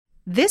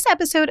This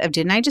episode of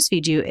Didn't I Just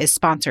Feed You is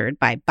sponsored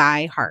by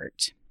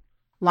ByHeart.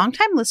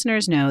 Longtime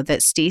listeners know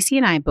that Stacy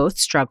and I both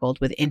struggled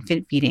with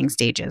infant feeding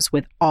stages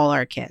with all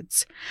our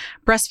kids.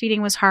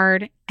 Breastfeeding was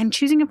hard, and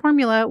choosing a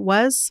formula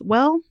was,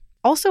 well,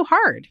 also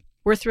hard.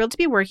 We're thrilled to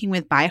be working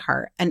with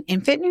ByHeart, an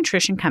infant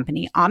nutrition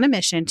company on a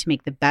mission to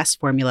make the best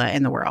formula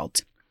in the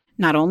world.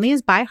 Not only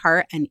is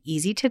ByHeart an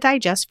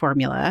easy-to-digest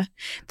formula,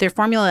 their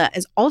formula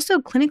is also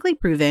clinically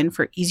proven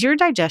for easier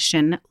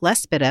digestion,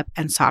 less spit up,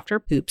 and softer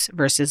poops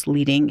versus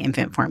leading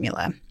infant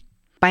formula.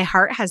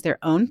 ByHeart has their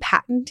own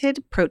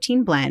patented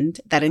protein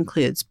blend that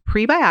includes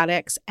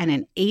prebiotics and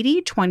an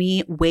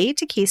 80-20 whey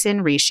to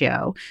casein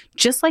ratio,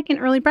 just like in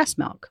early breast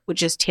milk,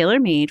 which is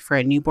tailor-made for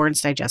a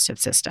newborn's digestive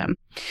system.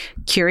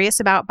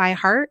 Curious about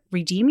ByHeart?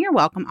 Redeem your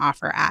welcome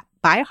offer at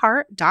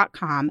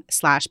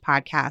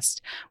byheart.com/podcast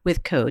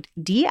with code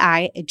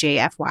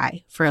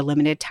DIJFY for a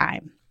limited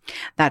time.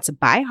 That's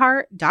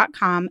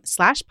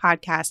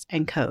byheart.com/podcast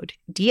and code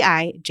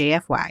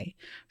DIJFY,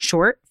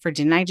 short for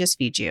Didn't I Just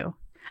Feed You?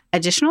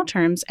 Additional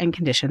terms and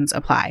conditions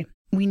apply.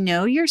 We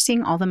know you're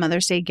seeing all the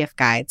Mother's Day gift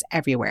guides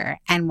everywhere,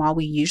 and while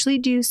we usually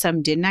do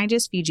some Didn't I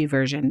Just Feed You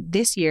version,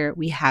 this year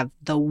we have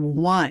the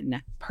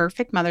one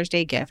perfect Mother's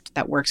Day gift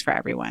that works for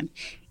everyone,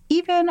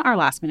 even our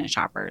last-minute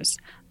shoppers.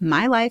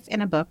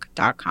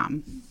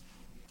 MyLifeInABook.com.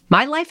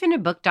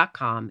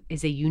 MyLifeInABook.com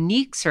is a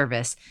unique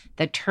service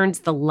that turns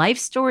the life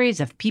stories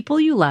of people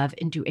you love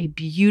into a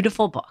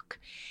beautiful book.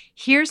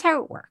 Here's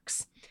how it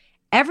works.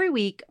 Every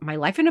week,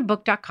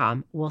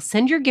 MyLifeInABook.com will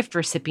send your gift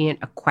recipient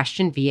a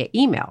question via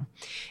email.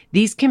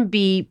 These can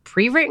be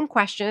pre-written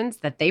questions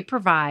that they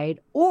provide,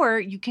 or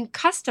you can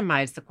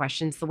customize the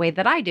questions the way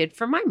that I did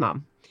for my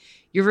mom.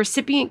 Your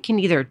recipient can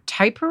either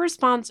type her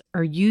response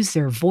or use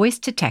their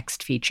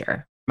voice-to-text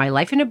feature.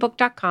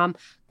 MyLifeInABook.com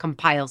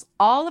compiles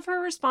all of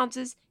her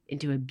responses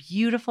into a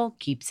beautiful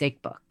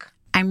keepsake book.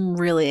 I'm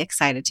really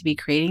excited to be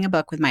creating a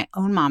book with my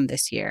own mom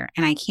this year,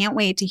 and I can't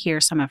wait to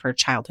hear some of her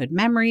childhood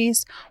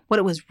memories, what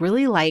it was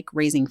really like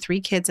raising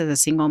 3 kids as a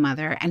single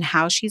mother, and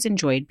how she's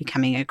enjoyed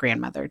becoming a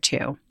grandmother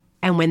too.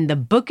 And when the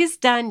book is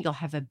done, you'll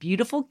have a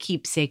beautiful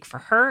keepsake for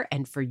her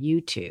and for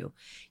you too.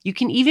 You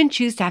can even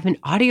choose to have an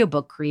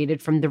audiobook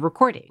created from the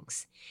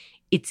recordings.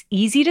 It's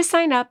easy to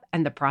sign up,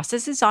 and the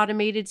process is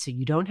automated, so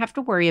you don't have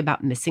to worry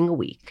about missing a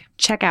week.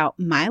 Check out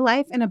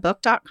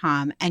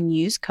MyLifeInABook.com and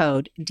use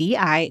code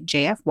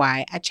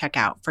DIJFY at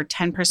checkout for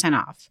 10%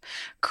 off.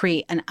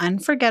 Create an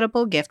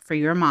unforgettable gift for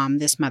your mom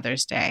this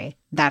Mother's Day.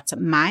 That's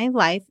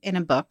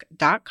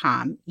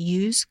MyLifeInABook.com.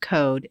 Use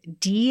code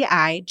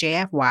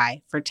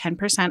DIJFY for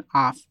 10%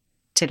 off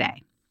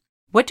today.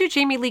 What do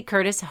Jamie Lee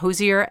Curtis,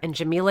 Hozier, and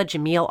Jamila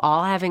Jamil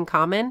all have in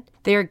common?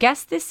 They are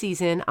guests this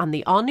season on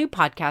the all-new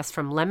podcast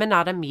from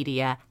Lemonada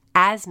Media,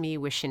 As Me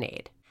with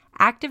Sinead.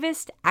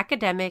 Activist,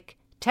 academic,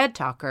 TED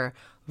Talker,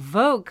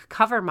 Vogue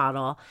cover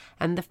model,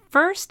 and the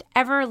first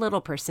ever little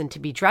person to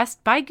be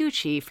dressed by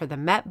Gucci for the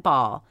Met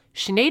Ball,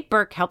 Sinead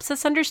Burke helps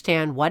us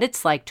understand what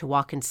it's like to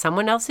walk in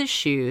someone else's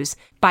shoes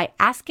by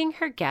asking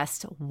her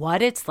guests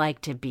what it's like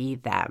to be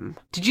them.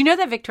 Did you know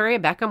that Victoria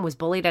Beckham was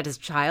bullied as a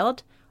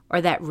child? Or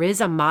that Riz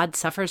Ahmad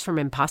suffers from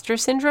imposter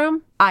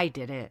syndrome? I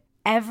didn't.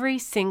 Every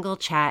single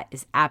chat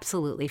is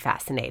absolutely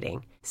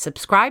fascinating.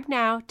 Subscribe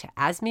now to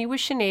As Me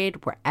with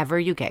Sinead wherever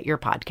you get your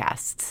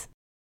podcasts.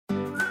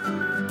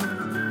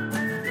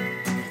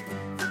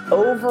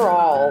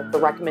 Overall, the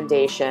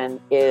recommendation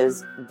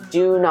is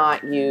do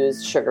not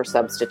use sugar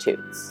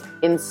substitutes.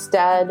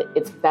 Instead,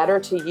 it's better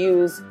to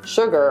use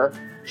sugar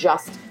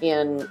just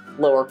in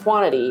lower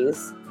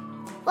quantities.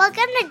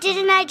 Welcome to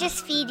Didn't I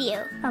Just Feed You?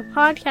 A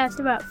podcast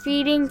about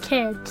feeding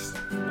kids.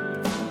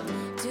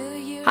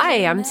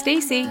 Hi, I'm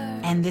Stacy.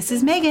 And this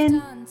is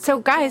Megan. So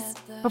guys,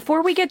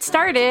 before we get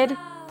started,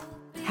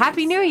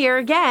 Happy New Year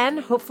again.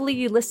 Hopefully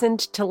you listened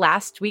to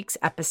last week's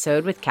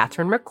episode with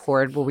Catherine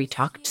McCord where we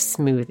talked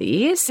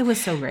smoothies. It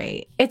was so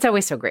great. It's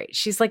always so great.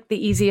 She's like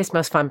the easiest,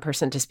 most fun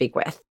person to speak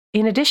with.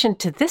 In addition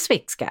to this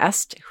week's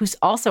guest, who's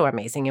also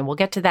amazing, and we'll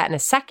get to that in a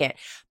second.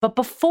 But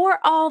before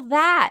all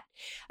that,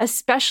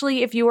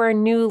 especially if you are a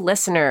new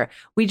listener,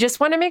 we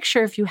just want to make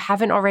sure if you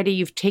haven't already,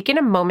 you've taken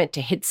a moment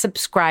to hit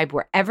subscribe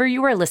wherever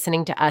you are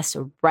listening to us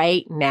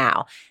right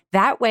now.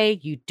 That way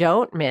you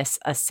don't miss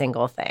a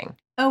single thing.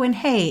 Oh, and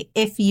hey,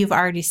 if you've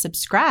already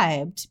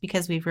subscribed,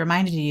 because we've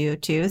reminded you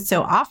to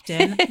so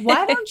often,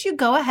 why don't you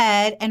go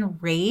ahead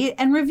and rate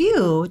and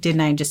review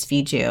Didn't I Just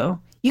Feed You?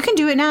 You can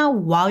do it now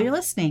while you're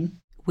listening.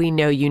 We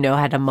know you know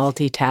how to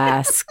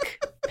multitask,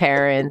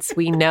 parents.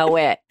 We know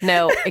it.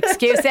 No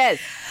excuses.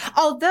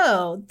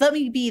 Although, let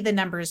me be the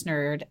numbers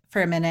nerd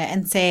for a minute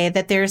and say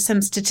that there's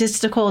some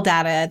statistical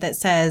data that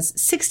says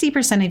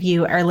 60% of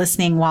you are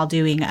listening while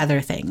doing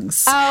other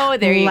things. Oh,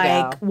 there you go.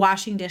 Like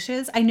washing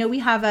dishes. I know we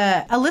have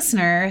a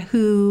listener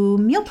who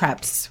meal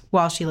preps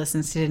while she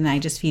listens to Didn't I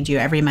Just Feed You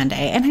every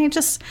Monday. And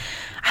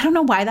I don't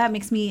know why that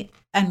makes me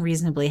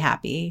unreasonably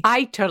happy.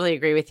 I totally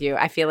agree with you.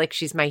 I feel like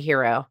she's my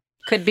hero.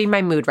 Could be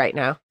my mood right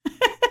now.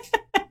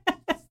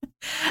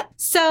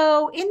 So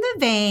So in the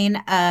vein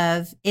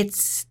of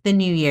it's the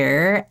new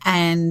year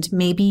and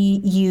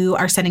maybe you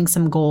are setting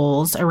some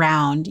goals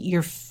around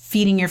your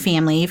feeding your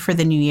family for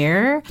the new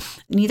year.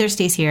 Neither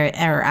Stacey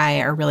or I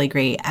are really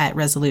great at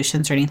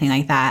resolutions or anything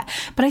like that.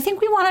 But I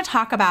think we want to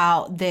talk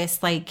about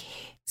this like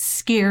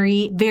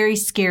scary, very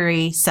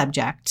scary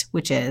subject,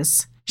 which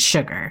is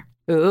sugar.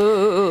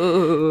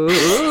 Ooh.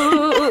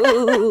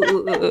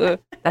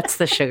 That's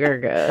the sugar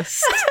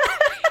ghost.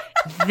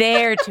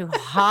 There to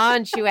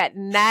haunt you at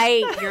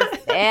night. You're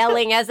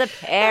failing as a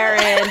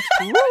parent.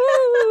 Woo!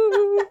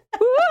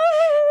 Woo!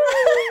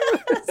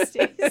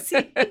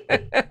 Stacey. But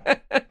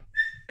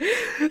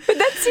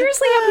that's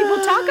seriously how people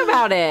talk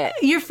about it.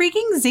 You're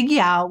freaking Ziggy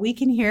out. We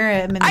can hear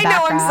him in the I know,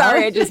 background. I'm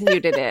sorry. I just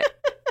muted it.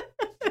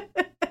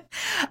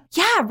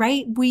 Yeah,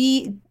 right.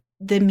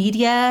 The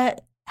media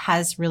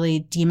has really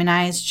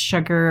demonized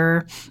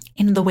sugar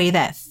in the way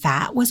that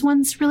fat was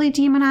once really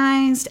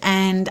demonized.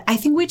 And I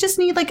think we just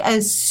need like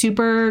a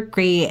super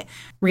great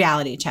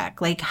reality check.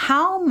 Like,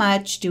 how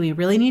much do we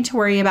really need to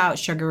worry about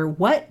sugar?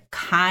 What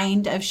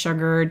kind of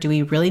sugar do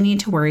we really need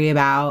to worry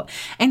about?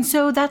 And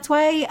so that's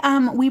why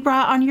we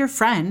brought on your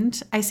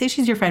friend. I say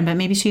she's your friend, but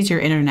maybe she's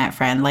your internet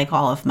friend, like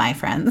all of my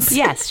friends.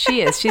 Yes,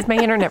 she is. She's my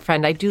internet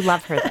friend. I do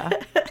love her, though.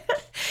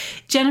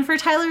 Jennifer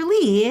Tyler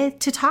Lee,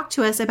 to talk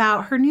to us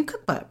about her new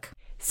cookbook.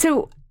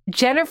 So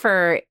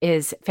Jennifer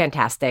is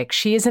fantastic.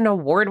 She is an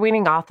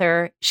award-winning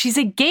author. She's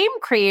a game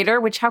creator,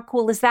 which how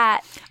cool is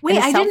that? Wait,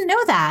 I didn't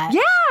know that.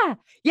 Yeah.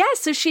 Yeah.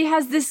 So she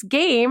has this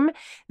game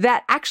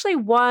that actually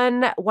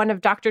won one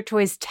of Dr.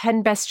 Toy's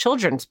 10 best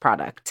children's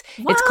product.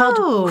 Whoa. It's called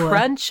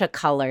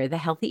Crunch-A-Color, the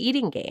healthy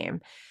eating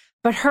game.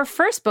 But her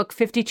first book,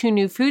 52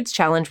 New Foods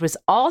Challenge, was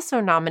also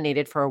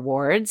nominated for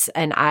awards,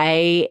 an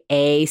IACP.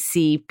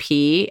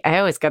 I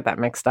always get that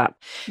mixed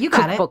up. You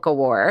got Cookbook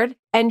Award.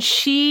 And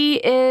she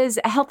is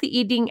a healthy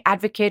eating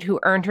advocate who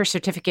earned her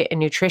certificate in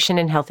nutrition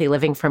and healthy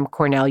living from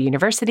Cornell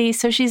University.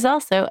 So she's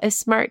also a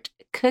smart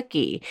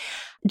cookie.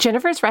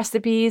 Jennifer's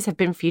recipes have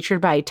been featured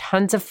by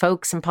tons of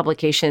folks and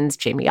publications,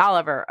 Jamie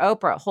Oliver,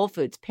 Oprah, Whole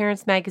Foods,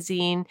 Parents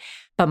Magazine,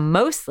 but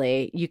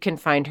mostly you can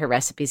find her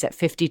recipes at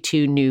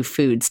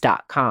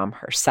 52newfoods.com,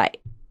 her site.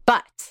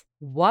 But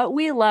what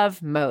we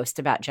love most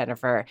about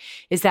Jennifer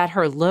is that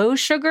her low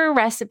sugar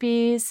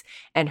recipes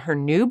and her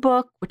new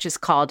book, which is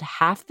called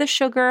Half the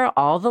Sugar,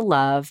 All the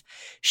Love,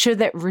 show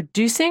that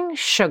reducing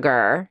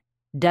sugar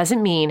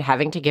doesn't mean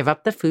having to give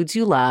up the foods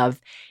you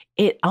love.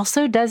 It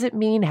also doesn't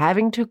mean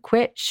having to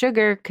quit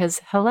sugar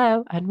because,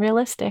 hello,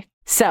 unrealistic.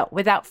 So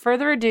without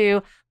further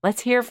ado,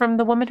 let's hear from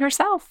the woman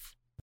herself.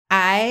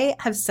 I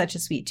have such a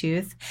sweet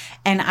tooth,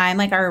 and I'm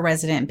like our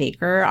resident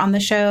baker on the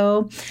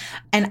show,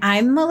 and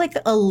I'm like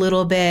a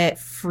little bit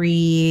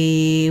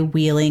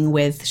freewheeling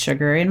with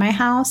sugar in my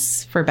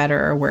house, for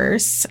better or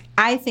worse.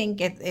 I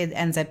think it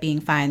ends up being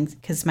fine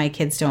because my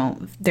kids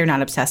they're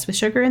not obsessed with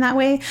sugar in that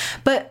way.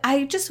 But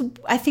I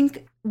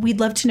think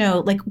we'd love to know,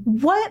 like,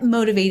 what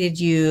motivated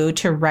you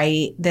to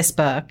write this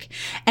book,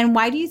 and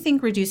why do you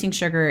think reducing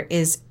sugar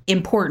is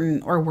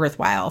important or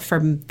worthwhile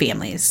for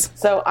families?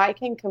 So I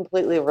can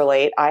completely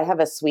relate. I have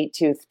a sweet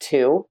tooth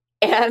too,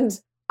 and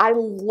I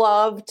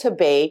love to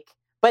bake,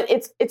 but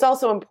it's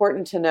also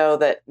important to know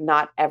that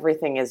not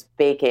everything is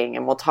baking,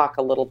 and we'll talk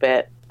a little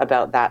bit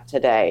about that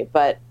today.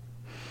 But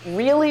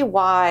really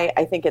why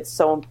I think it's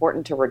so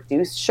important to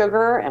reduce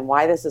sugar and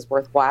why this is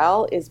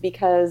worthwhile is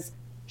because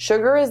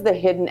sugar is the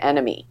hidden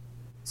enemy.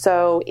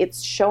 So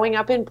it's showing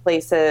up in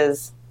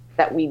places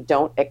that we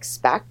don't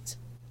expect.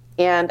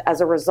 And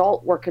as a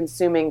result, we're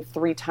consuming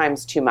 3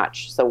 times too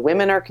much. So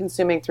women are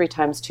consuming 3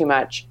 times too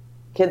much.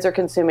 Kids are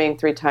consuming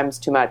 3 times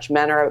too much.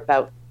 Men are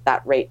about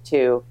that rate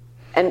too.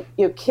 And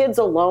kids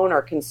alone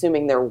are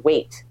consuming their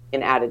weight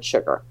in added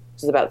sugar,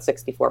 which is about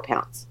 64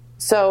 pounds.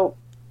 So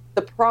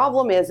the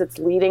problem is it's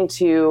leading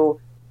to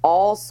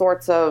all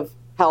sorts of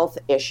health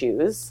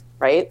issues,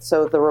 right?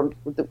 So the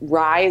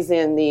rise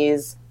in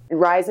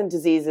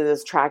diseases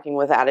is tracking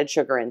with added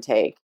sugar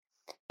intake.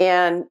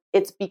 And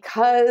it's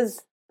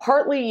because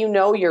partly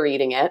you're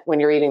eating it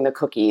when you're eating the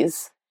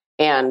cookies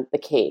and the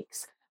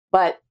cakes.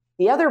 But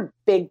the other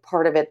big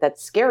part of it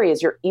that's scary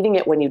is you're eating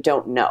it when you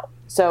don't know.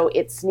 So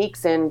it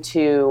sneaks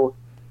into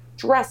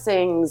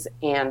dressings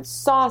and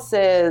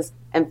sauces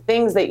and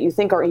things that you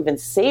think are even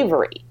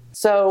savory.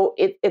 So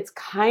it's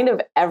kind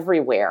of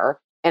everywhere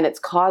and it's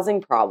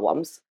causing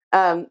problems.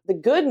 The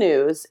good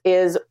news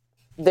is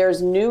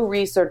there's new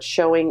research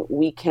showing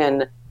we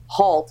can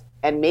halt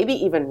and maybe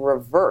even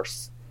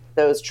reverse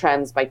those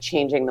trends by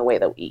changing the way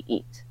that we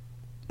eat.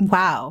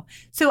 Wow.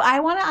 So I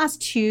want to ask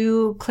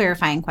 2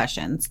 clarifying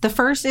questions. The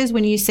first is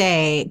when you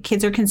say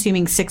kids are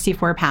consuming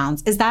 64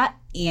 pounds, is that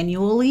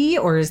annually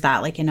or is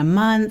that like in a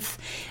month?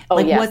 Oh,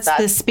 like yes, what's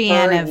the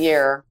span per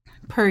year?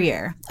 Per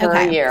year. Per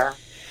Okay. year.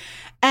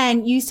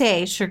 And you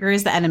say sugar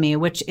is the enemy,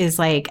 which is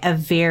like a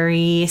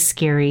very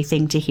scary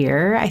thing to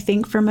hear, I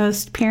think, for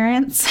most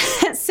parents.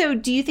 So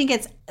do you think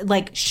it's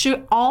like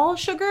all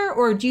sugar,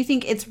 or do you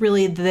think it's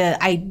really the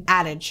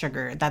added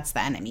sugar that's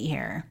the enemy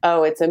here?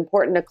 Oh, it's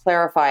important to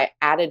clarify.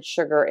 Added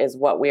sugar is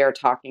what we are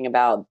talking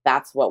about.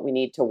 That's what we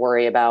need to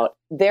worry about.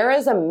 There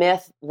is a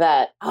myth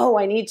that,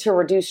 I need to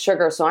reduce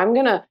sugar, so I'm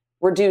going to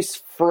reduce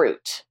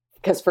fruit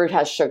because fruit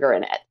has sugar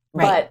in it.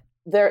 Right.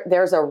 But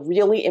there's a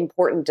really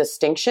important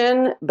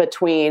distinction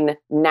between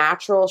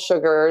natural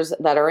sugars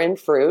that are in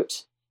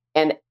fruit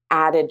and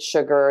added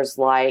sugars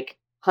like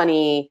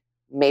honey,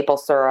 maple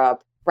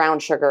syrup, brown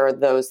sugar,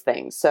 those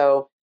things.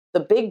 So the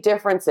big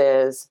difference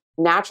is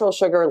natural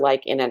sugar,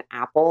 like in an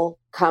apple,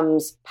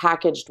 comes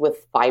packaged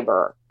with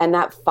fiber. And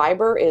that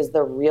fiber is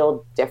the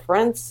real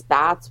difference.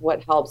 That's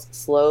what helps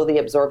slow the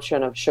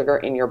absorption of sugar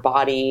in your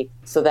body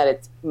so that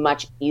it's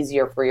much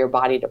easier for your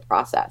body to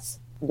process.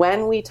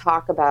 When we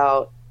talk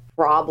about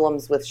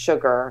problems with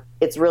sugar,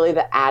 it's really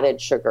the added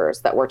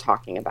sugars that we're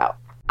talking about.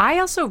 I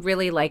also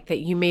really like that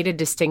you made a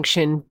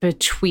distinction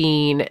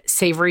between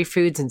savory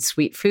foods and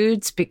sweet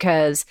foods,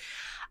 because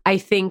I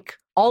think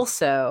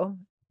also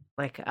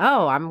like,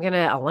 I'm going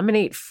to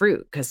eliminate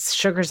fruit because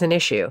sugar's an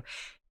issue.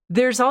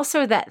 There's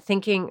also that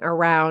thinking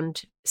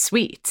around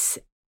sweets.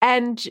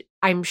 And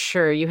I'm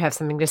sure you have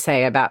something to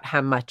say about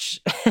how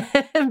much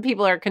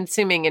people are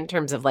consuming in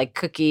terms of like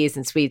cookies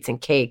and sweets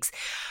and cakes.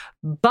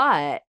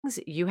 But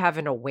you have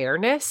an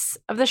awareness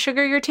of the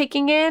sugar you're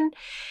taking in.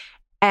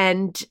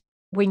 And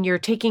when you're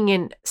taking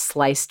in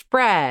sliced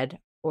bread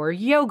or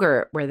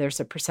yogurt, where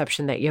there's a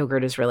perception that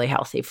yogurt is really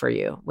healthy for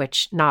you,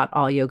 which not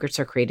all yogurts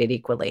are created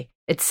equally,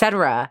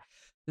 etc.,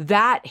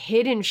 that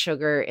hidden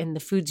sugar in the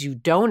foods you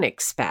don't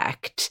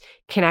expect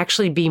can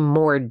actually be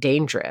more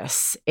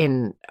dangerous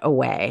in a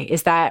way.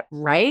 Is that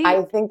right?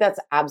 I think that's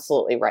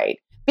absolutely right.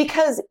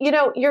 Because,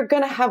 you're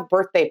going to have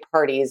birthday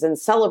parties and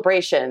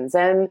celebrations,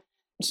 and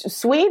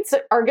sweets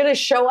are going to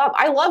show up.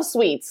 I love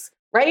sweets,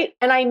 right?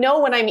 And I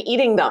know when I'm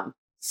eating them.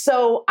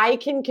 So I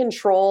can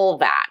control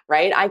that,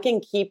 right? I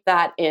can keep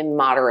that in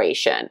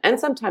moderation. And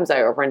sometimes I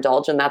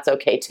overindulge, and that's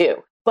okay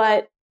too.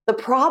 But the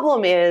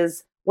problem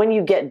is when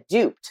you get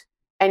duped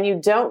and you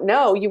don't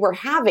know you were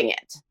having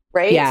it,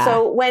 right? Yeah.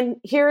 So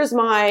here's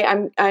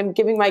I'm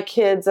giving my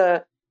kids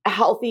a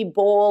healthy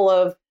bowl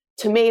of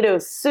tomato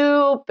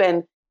soup,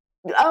 and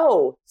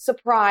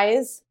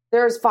surprise,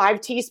 there's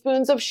 5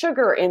 teaspoons of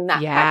sugar in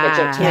that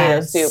package of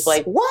tomato soup.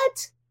 Like,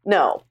 what?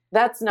 No,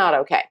 that's not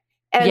okay.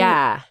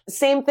 And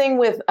same thing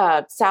with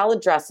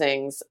salad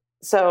dressings.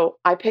 So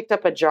I picked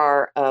up a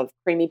jar of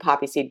creamy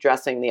poppy seed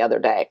dressing the other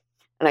day,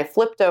 and I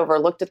flipped over,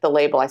 looked at the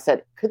label. I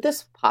said, could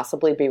this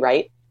possibly be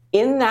right?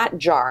 In that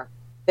jar,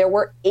 there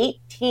were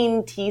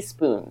 18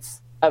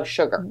 teaspoons of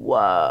sugar.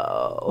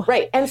 Whoa.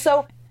 Right. And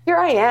so here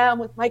I am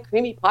with my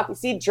creamy poppy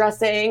seed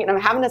dressing, and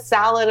I'm having a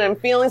salad, and I'm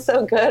feeling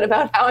so good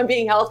about how I'm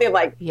being healthy. I'm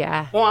like,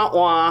 wah,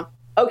 wah.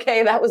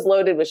 Okay, that was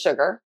loaded with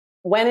sugar.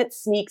 When it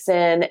sneaks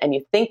in and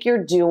you think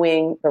you're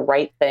doing the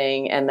right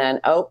thing, and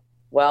then,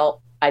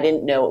 I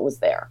didn't know it was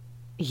there.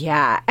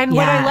 Yeah. And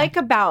what I like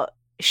about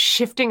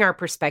shifting our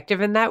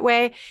perspective in that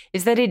way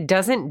is that it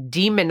doesn't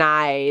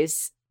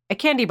demonize a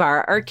candy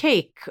bar or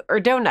cake or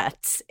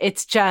donuts.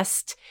 It's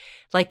just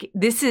like,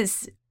 this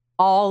is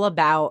all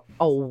about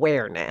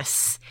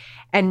awareness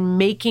and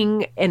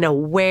making an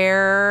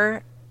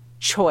aware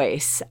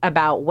choice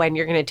about when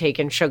you're going to take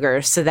in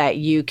sugar so that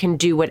you can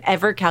do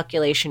whatever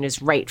calculation is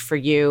right for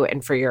you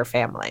and for your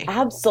family.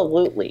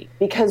 Absolutely.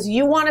 Because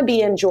you want to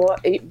be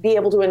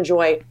able to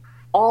enjoy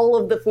all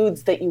of the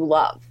foods that you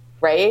love,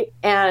 right?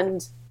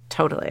 And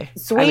totally.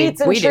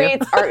 Sweets and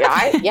treats are,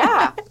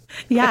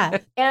 Yeah.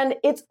 And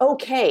it's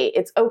okay.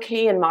 It's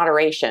okay in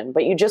moderation,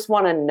 but you just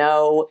want to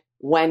know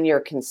when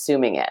you're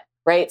consuming it,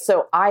 right?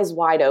 So eyes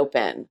wide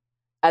open,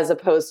 as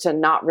opposed to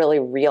not really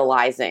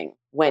realizing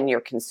when you're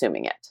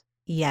consuming it.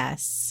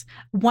 Yes.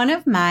 One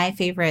of my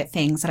favorite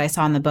things that I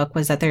saw in the book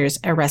was that there's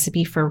a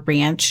recipe for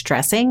ranch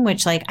dressing,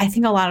 which I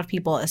think a lot of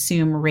people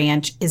assume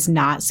ranch is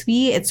not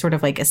sweet. It's sort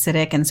of like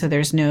acidic, and so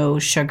there's no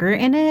sugar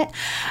in it.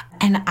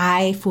 And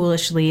I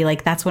foolishly,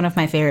 that's one of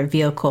my favorite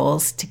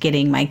vehicles to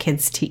getting my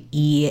kids to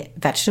eat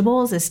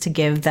vegetables is to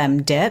give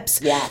them dips.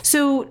 Yeah.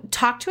 So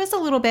talk to us a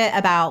little bit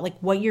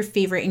about what your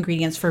favorite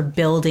ingredients for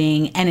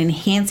building and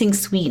enhancing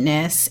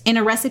sweetness in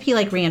a recipe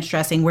like ranch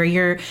dressing, where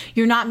you're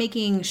not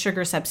making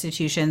sugar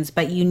substitutions,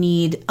 but you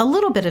need a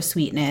little bit of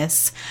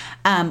sweetness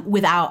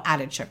without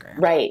added sugar.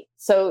 Right.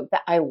 So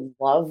I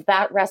love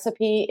that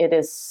recipe. It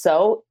is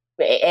so,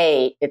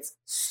 it's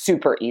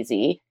super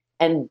easy,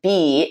 and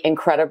B,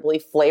 incredibly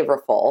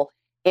flavorful.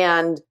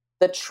 And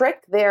the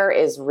trick there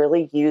is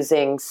really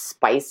using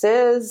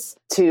spices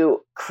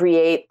to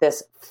create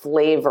this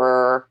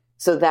flavor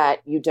so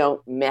that you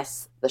don't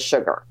miss the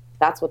sugar.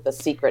 That's what the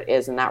secret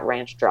is in that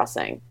ranch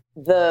dressing.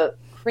 The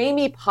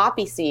creamy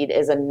poppy seed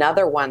is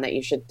another one that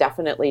you should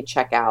definitely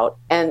check out.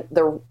 And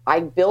I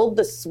build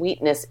the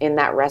sweetness in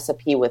that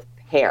recipe with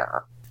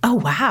pear. Oh,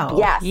 wow.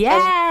 Yes.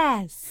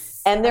 Yes.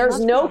 And there's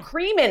no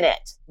cream in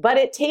it, but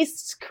it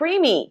tastes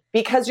creamy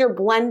because you're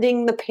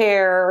blending the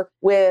pear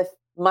with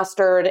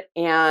mustard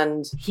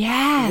and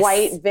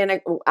white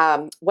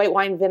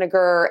wine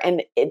vinegar.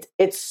 And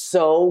it's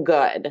so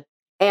good.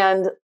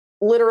 And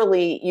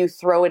literally you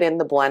throw it in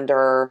the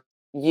blender,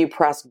 you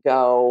press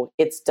go,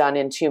 it's done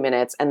in 2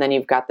 minutes. And then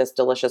you've got this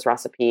delicious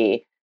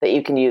recipe that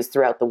you can use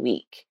throughout the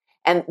week.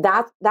 And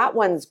that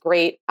one's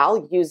great.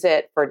 I'll use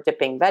it for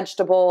dipping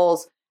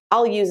vegetables.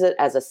 I'll use it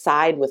as a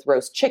side with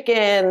roast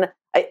chicken.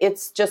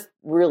 It's just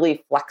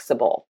really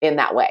flexible in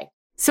that way.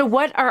 So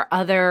what are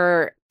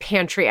other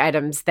pantry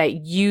items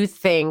that you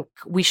think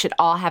we should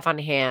all have on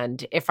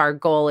hand if our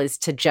goal is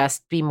to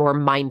just be more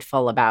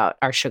mindful about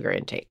our sugar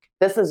intake?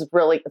 This is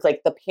really, it's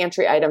like the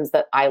pantry items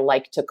that I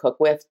like to cook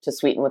with to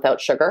sweeten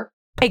without sugar.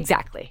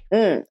 Exactly.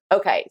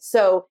 Okay.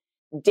 So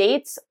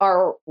dates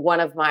are one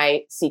of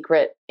my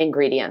secret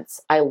ingredients.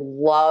 I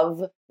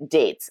love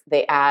dates.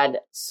 They add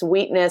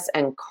sweetness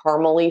and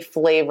caramely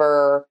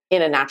flavor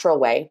in a natural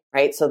way,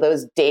 right? So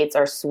those dates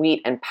are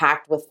sweet and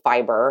packed with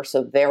fiber.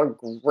 So they're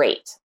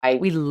great.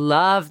 We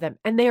love them.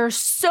 And they are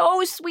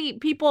so sweet.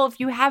 People, if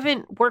you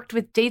haven't worked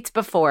with dates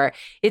before,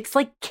 it's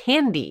like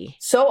candy.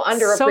 So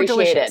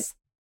underappreciated.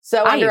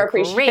 So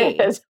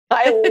underappreciated.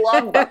 I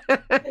love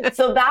them.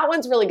 So that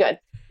one's really good.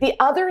 The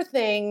other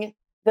thing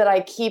that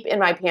I keep in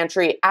my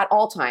pantry at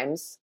all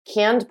times,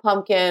 canned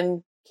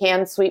pumpkin,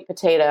 canned sweet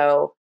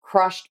potato,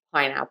 crushed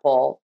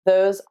pineapple.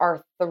 Those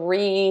are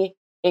 3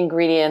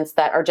 ingredients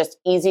that are just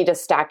easy to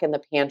stack in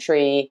the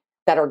pantry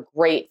that are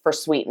great for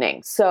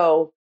sweetening.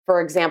 So,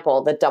 for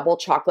example, the double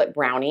chocolate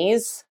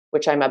brownies,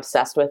 which I'm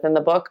obsessed with in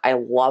the book, I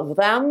love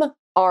them,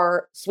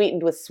 are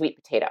sweetened with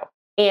sweet potato.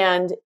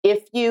 And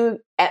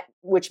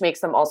which makes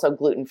them also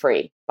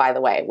gluten-free, by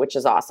the way, which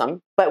is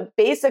awesome. But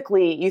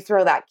basically, you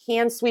throw that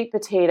canned sweet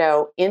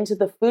potato into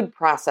the food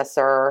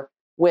processor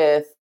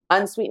with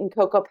unsweetened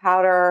cocoa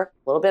powder,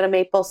 a little bit of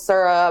maple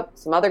syrup,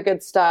 some other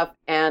good stuff.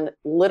 And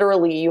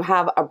literally, you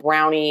have a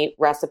brownie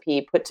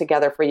recipe put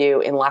together for you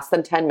in less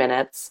than 10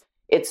 minutes.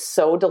 It's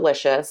so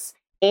delicious.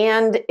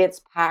 And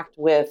it's packed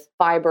with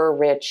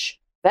fiber-rich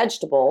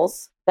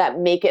vegetables that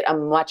make it a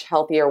much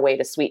healthier way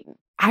to sweeten.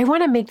 I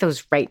want to make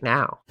those right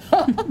now. Me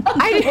too.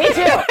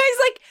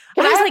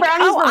 I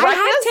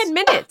have 10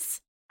 minutes.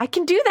 I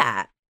can do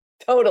that.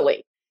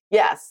 Totally.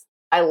 Yes.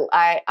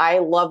 I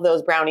love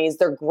those brownies.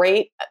 They're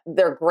great.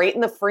 They're great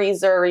in the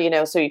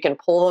freezer, so you can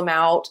pull them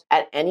out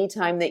at any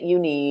time that you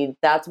need.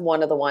 That's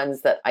one of the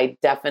ones that I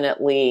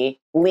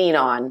definitely lean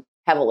on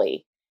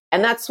heavily.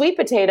 And that sweet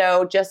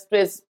potato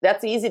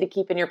that's easy to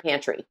keep in your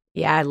pantry.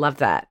 Yeah, I love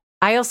that.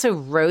 I also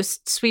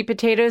roast sweet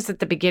potatoes at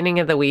the beginning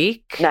of the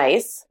week.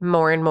 Nice.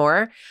 More and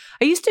more.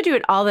 I used to do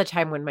it all the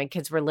time when my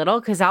kids were little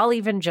because I'll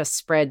even just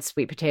spread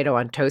sweet potato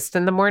on toast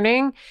in the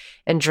morning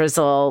and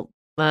drizzle,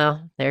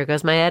 well, there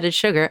goes my added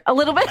sugar, a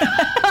little bit of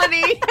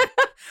honey,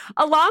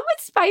 along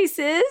with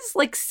spices.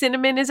 Like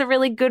cinnamon is a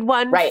really good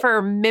one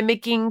for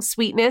mimicking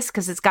sweetness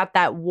because it's got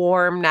that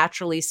warm,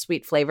 naturally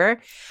sweet flavor.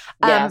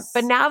 Yes.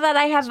 But now that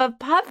I have a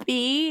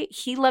puppy,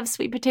 he loves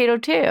sweet potato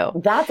too.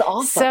 That's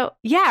awesome. So,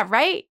 yeah,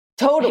 right?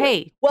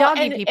 Totally. Hey,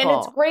 doggy people.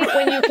 And it's great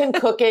when you can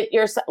cook it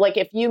yourself. Like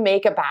if you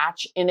make a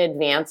batch in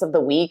advance of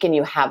the week and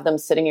you have them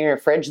sitting in your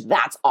fridge,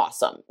 that's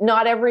awesome.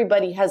 Not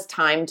everybody has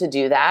time to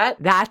do that.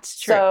 That's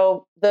true.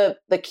 So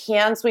the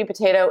canned sweet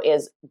potato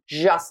is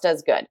just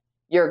as good.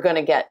 You're going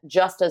to get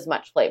just as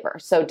much flavor.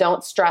 So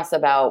don't stress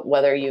about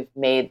whether you've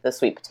made the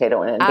sweet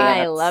potato in advance.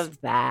 I love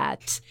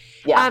that.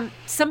 Yeah.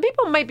 Some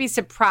people might be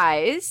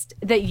surprised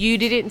that you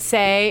didn't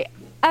say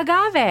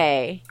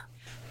agave,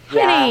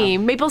 honey,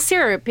 maple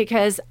syrup,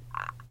 because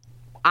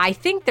I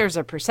think there's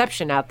a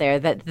perception out there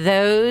that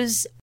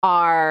those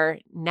are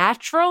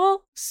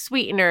natural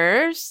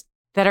sweeteners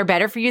that are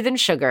better for you than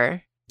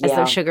sugar, as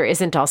though sugar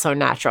isn't also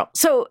natural.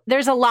 So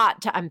there's a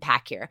lot to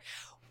unpack here.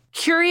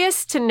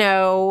 Curious to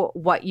know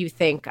what you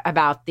think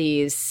about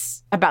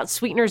about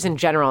sweeteners in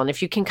general, and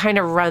if you can kind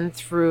of run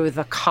through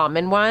the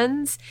common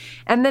ones.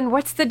 And then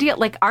what's the deal?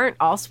 Like, aren't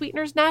all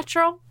sweeteners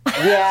natural?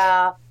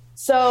 Yeah.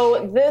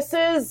 So this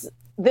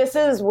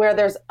is where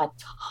there's a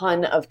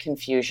ton of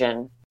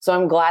confusion. So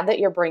I'm glad that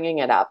you're bringing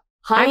it up.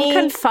 Honey,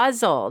 I'm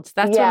confuzzled.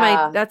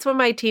 That's what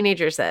my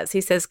teenager says.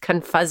 He says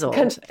confuzzled.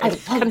 It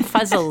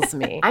confuzzles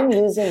me. I'm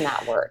using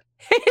that word.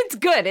 It's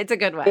good. It's a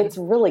good one. It's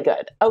really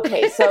good.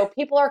 Okay, so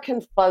people are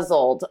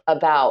confuzzled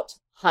about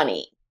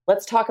honey.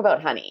 Let's talk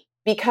about honey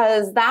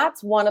because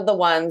that's one of the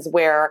ones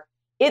where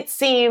it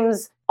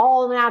seems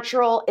all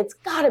natural. It's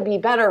got to be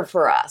better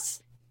for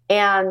us.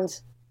 And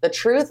the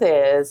truth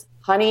is,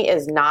 honey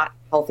is not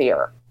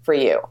healthier for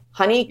you.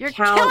 Honey You're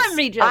counts. killing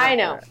me, Jennifer. I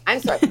know.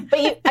 I'm sorry.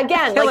 But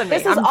again,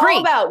 this is all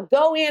about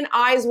go in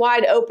eyes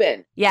wide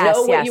open.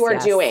 Know what you are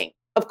doing.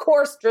 Of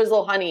course,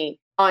 drizzle honey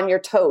on your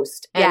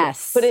toast and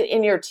put it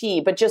in your tea.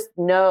 But just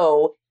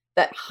know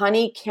that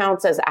honey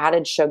counts as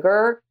added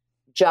sugar,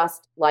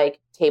 just like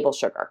table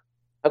sugar.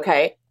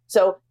 Okay?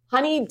 So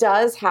honey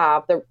does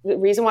have, the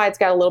reason why it's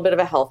got a little bit of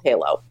a health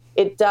halo,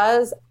 it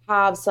does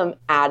have some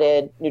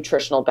added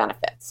nutritional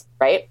benefits,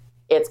 right?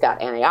 It's got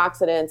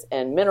antioxidants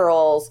and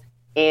minerals.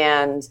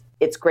 and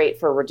it's great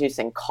for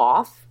reducing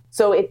cough.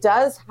 So it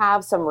does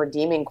have some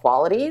redeeming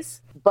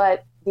qualities,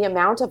 but the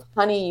amount of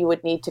honey you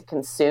would need to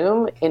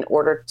consume in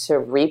order to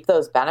reap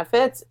those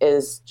benefits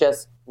is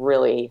just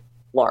really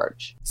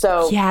large.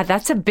 So yeah,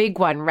 that's a big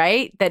one,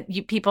 right? That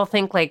people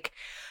think like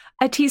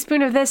a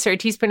teaspoon of this or a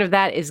teaspoon of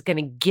that is going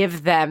to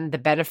give them the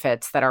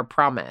benefits that are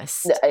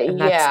promised. And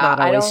that's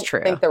not always true.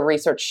 I don't think the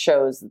research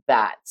shows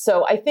that.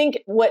 So I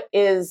think what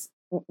is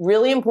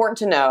really important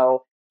to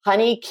know,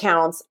 honey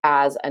counts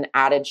as an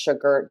added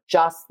sugar,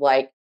 just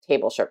like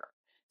table sugar.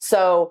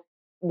 So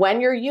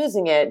when you're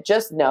using it,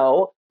 just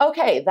know,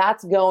 okay,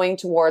 that's going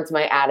towards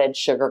my added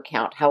sugar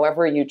count,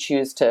 however you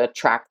choose to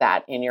track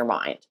that in your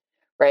mind,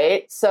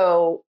 right?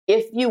 So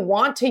if you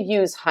want to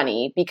use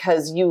honey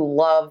because you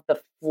love the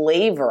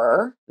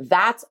flavor,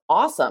 that's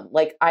awesome.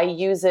 Like I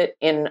use it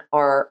in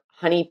our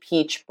honey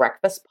peach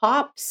breakfast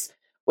pops,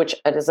 which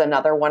is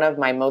another one of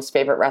my most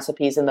favorite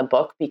recipes in the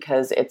book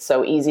because it's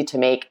so easy to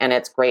make and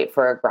it's great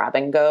for a grab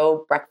and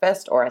go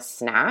breakfast or a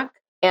snack.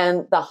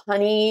 And the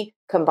honey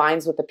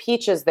combines with the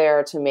peaches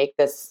there to make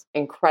this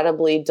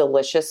incredibly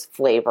delicious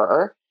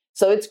flavor.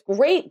 So it's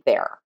great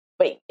there,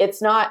 but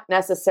it's not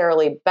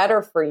necessarily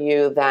better for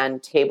you than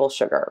table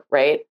sugar,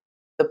 right?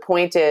 The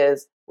point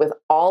is with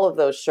all of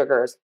those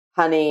sugars,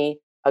 honey,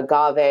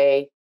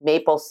 agave,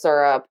 maple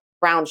syrup,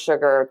 brown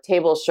sugar,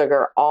 table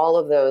sugar, all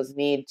of those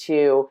need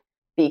to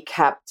be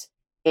kept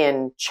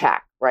in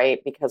check,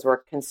 right? Because we're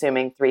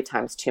consuming 3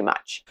 times too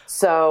much.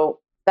 So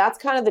that's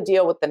kind of the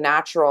deal with the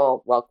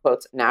natural, well,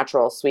 quotes,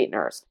 natural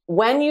sweeteners.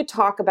 When you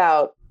talk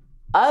about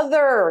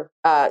other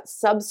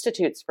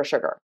substitutes for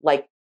sugar,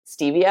 like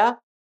stevia,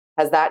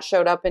 has that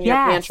showed up in your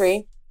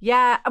pantry?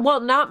 Yeah.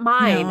 Well, not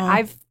mine.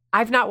 No.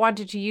 I've not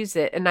wanted to use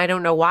it, and I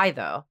don't know why,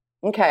 though.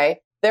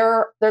 Okay.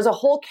 There's a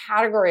whole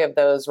category of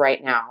those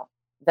right now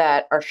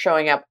that are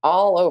showing up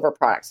all over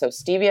products. So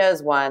stevia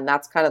is one.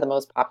 That's kind of the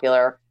most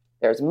popular.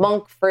 There's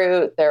monk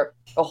fruit. There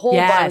a whole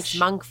bunch. Yes,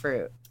 monk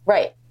fruit.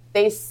 Right.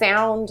 They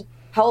sound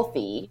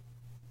healthy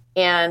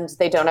and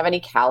they don't have any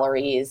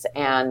calories.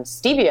 And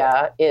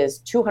stevia is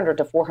 200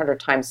 to 400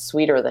 times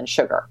sweeter than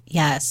sugar.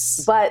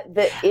 Yes. But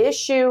the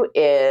issue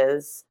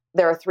is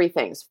there are 3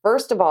 things.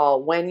 First of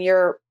all,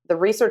 the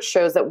research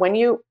shows that when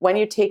you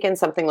take in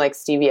something like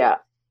stevia,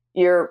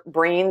 your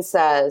brain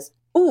says,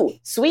 ooh,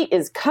 sweet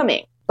is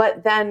coming.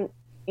 But then,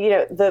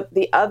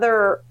 the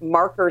other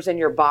markers in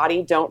your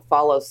body don't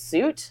follow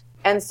suit.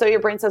 And so your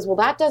brain says, well,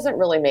 that doesn't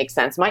really make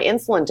sense. My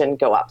insulin didn't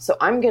go up. So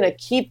I'm going to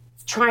keep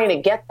trying to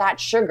get that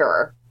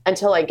sugar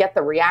until I get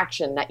the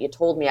reaction that you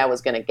told me I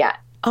was going to get.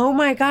 Oh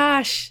my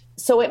gosh.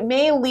 So it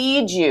may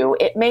lead you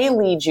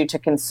to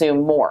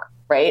consume more,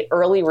 right?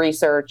 Early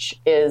research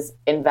is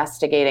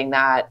investigating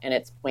that and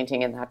it's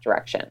pointing in that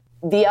direction.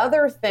 The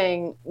other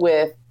thing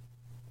with,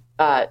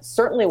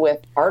 certainly with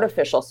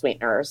artificial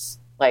sweeteners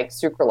like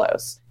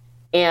sucralose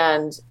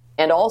and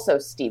also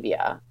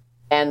stevia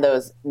and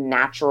those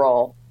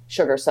natural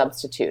sugar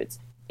substitutes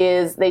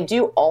is they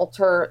do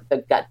alter the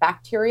gut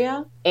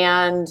bacteria,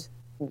 and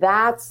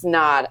that's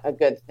not a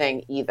good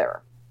thing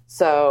either.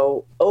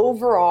 So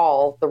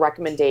overall, the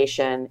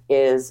recommendation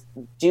is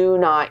do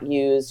not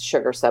use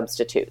sugar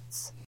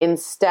substitutes.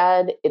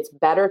 Instead, it's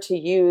better to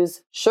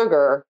use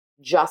sugar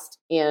just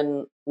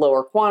in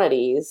lower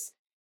quantities.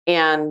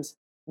 And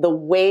the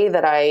way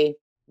that I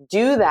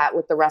do that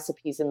with the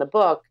recipes in the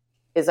book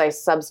is I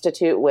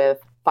substitute with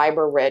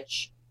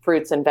fiber-rich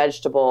fruits and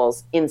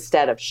vegetables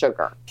instead of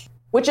sugar,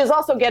 which is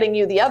also getting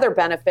you the other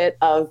benefit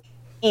of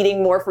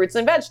eating more fruits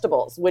and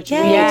vegetables, which we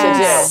need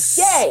to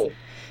do. Yay!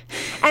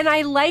 And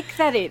I like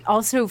that it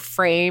also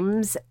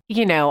frames,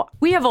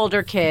 we have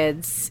older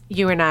kids.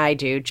 You and I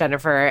do,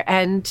 Jennifer.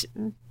 And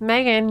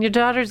Megan, your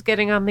daughter's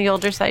getting on the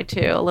older side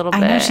too, a little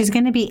bit. I know, she's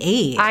going to be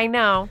 8. I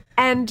know.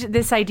 And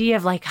this idea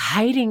of like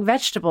hiding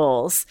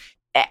vegetables.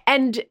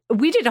 And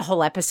we did a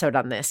whole episode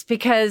on this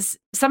because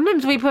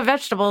sometimes we put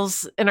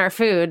vegetables in our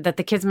food that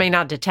the kids may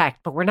not detect,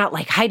 but we're not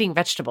like hiding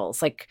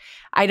vegetables. Like,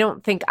 I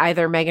don't think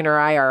either Megan or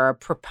I are a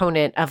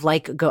proponent of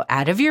like, go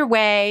out of your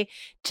way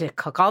to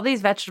cook all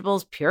these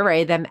vegetables,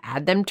 puree them,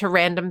 add them to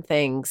random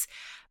things.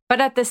 But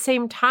at the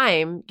same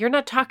time, you're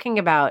not talking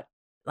about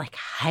like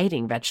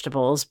hiding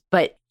vegetables,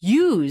 but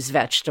use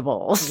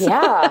vegetables.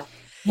 Yeah.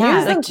 Yeah,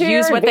 use them to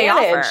your what advantage. They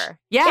offer.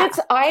 Yeah.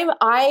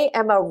 I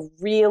am a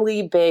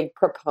really big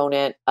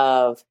proponent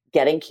of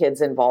getting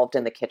kids involved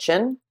in the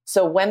kitchen.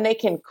 So when they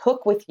can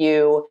cook with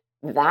you,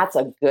 that's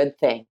a good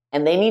thing.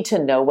 And they need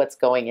to know what's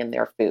going in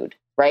their food,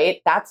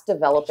 right? That's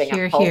developing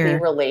a healthy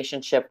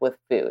relationship with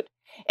food.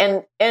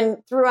 And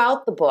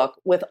throughout the book,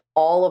 with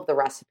all of the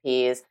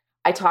recipes,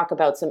 I talk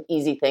about some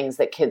easy things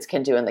that kids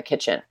can do in the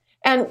kitchen.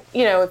 And,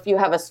 if you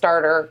have a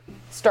starter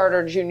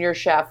junior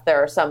chef,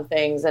 there are some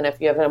things. And if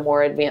you have a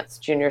more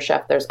advanced junior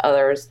chef, there's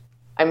others.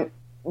 I'm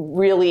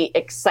really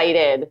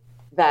excited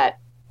that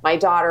my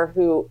daughter,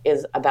 who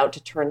is about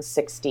to turn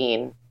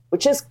 16,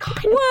 which is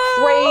kind of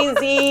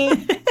crazy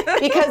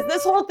because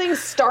this whole thing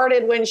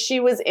started when she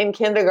was in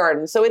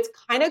kindergarten. So it's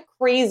kind of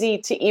crazy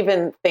to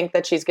even think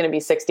that she's going to be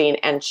 16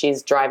 and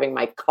she's driving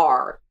my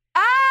car.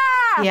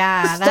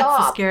 Yeah, that's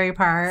the scary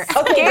part.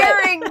 Okay,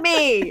 Scaring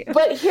me.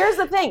 But here's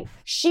the thing.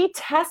 She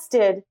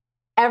tested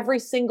every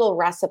single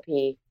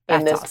recipe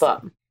in That's this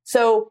book.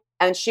 So,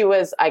 and she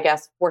was, I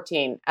guess,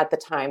 14 at the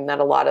time that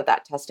a lot of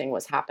that testing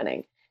was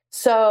happening.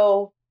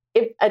 So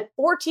if a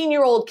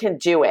 14-year-old can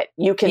do it,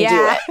 you can do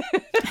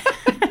it.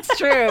 It's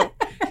true.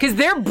 Because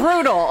they're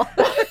brutal.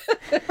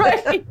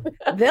 Right?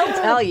 They'll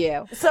tell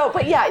you. So,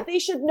 but yeah, they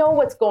should know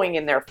what's going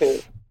in their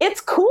food. It's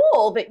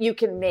cool that you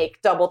can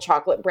make double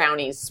chocolate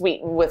brownies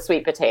sweetened with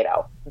sweet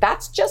potato.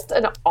 That's just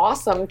an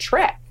awesome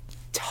trick.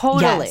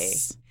 Totally.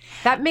 Yes.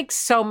 That makes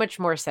so much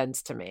more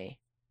sense to me.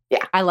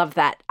 Yeah. I love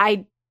that.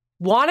 I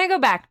want to go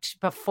back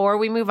before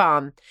we move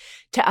on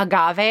to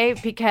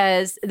agave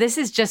because this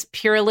is just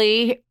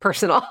purely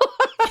personal.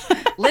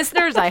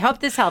 Listeners, I hope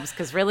this helps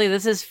because really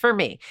this is for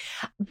me.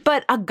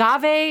 But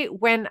agave,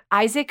 when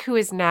Isaac, who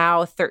is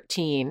now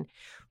 13,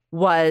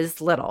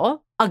 was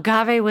little,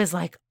 agave was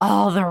like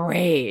all the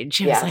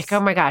rage. It was like, oh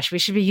my gosh, we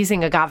should be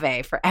using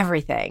agave for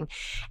everything.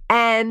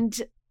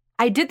 And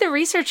I did the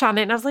research on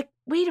it and I was like,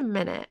 wait a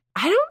minute.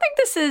 I don't think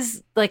this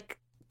is like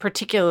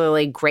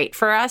particularly great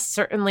for us.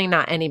 Certainly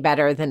not any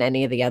better than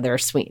any of the other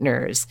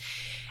sweeteners.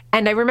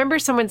 And I remember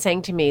someone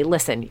saying to me,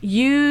 listen,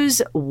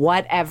 use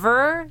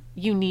whatever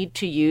you need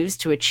to use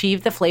to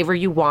achieve the flavor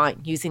you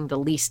want using the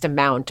least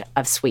amount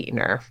of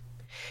sweetener.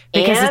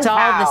 Because it's all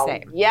the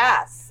same.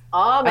 Yes.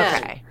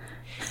 Amen. Okay.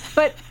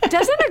 But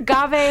doesn't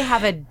agave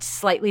have a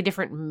slightly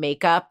different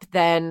makeup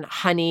than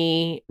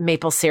honey,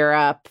 maple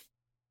syrup,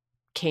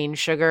 cane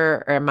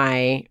sugar, or am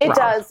I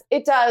wrong?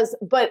 It does.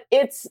 But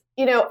it's,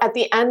 at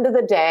the end of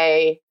the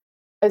day,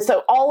 and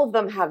so all of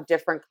them have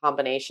different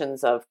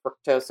combinations of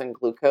fructose and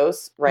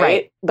glucose,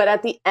 right? But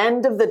at the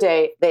end of the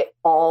day, they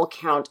all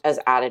count as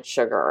added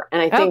sugar.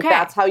 And I think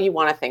that's how you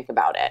want to think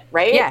about it,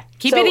 right? Yeah.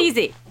 Keep it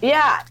easy.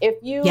 Yeah.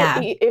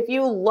 If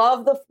you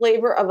love the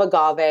flavor of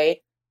agave,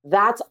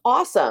 that's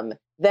awesome.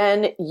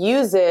 Then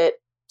use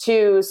it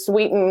to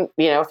sweeten,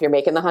 if you're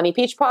making the honey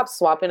peach pops,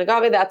 swap in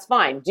agave, that's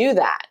fine. Do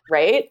that,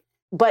 right?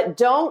 But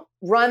don't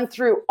run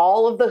through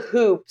all of the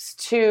hoops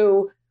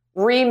to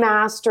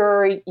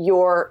remaster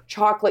your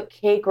chocolate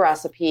cake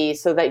recipe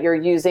so that you're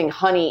using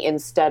honey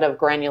instead of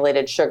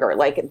granulated sugar.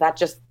 Like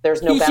that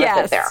there's no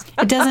benefit there.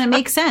 It doesn't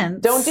make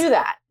sense. Don't do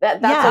that.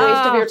 That's a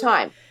waste of your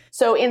time.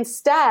 So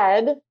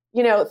instead,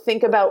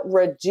 think about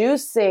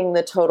reducing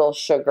the total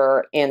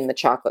sugar in the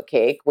chocolate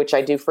cake, which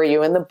I do for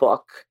you in the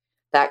book.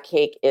 That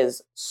cake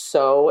is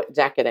so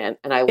decadent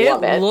and I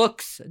love it. It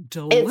looks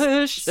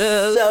delicious.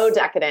 It's so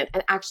decadent.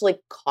 And actually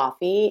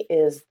coffee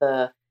is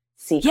the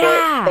secret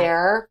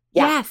there.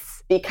 Yeah.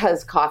 Yes.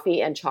 Because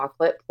coffee and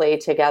chocolate play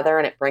together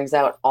and it brings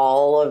out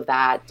all of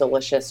that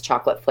delicious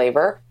chocolate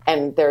flavor.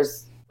 And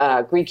there's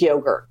Greek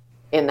yogurt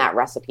in that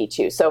recipe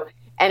too. So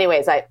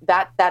anyways,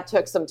 that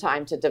took some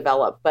time to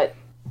develop. But,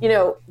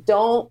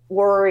 don't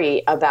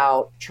worry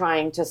about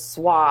trying to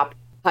swap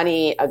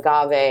honey,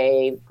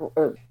 agave,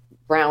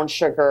 brown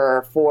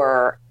sugar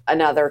for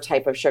another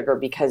type of sugar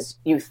because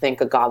you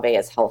think agave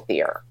is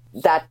healthier.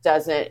 That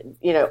doesn't,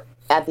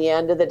 at the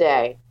end of the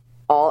day,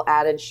 all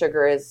added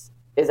sugar is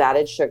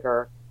added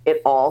sugar.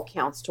 It all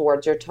counts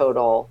towards your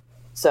total.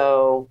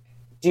 So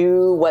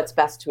do what's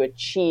best to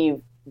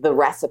achieve the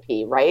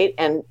recipe, right?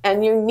 And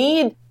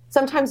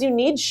sometimes you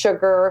need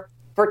sugar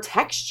for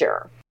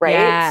texture, right?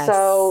 Yes.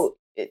 So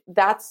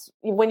that's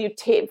when you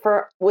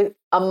with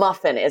a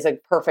muffin is a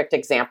perfect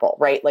example,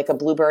 right? Like a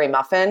blueberry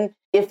muffin.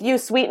 If you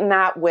sweeten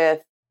that with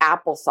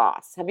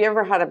applesauce, have you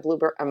ever had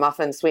a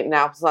muffin sweetened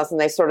applesauce and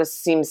they sort of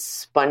seem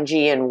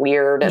spongy and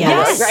weird? And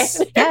yes.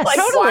 Right? Yes, like,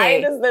 totally.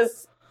 Why does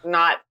this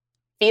not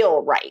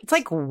feel right? It's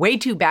like way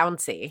too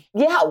bouncy.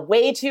 Yeah,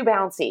 way too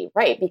bouncy,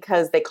 right?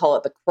 Because they call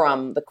it the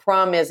crumb. The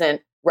crumb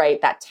isn't right.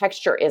 That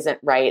texture isn't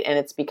right. And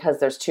it's because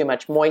there's too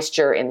much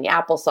moisture in the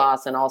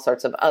applesauce and all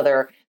sorts of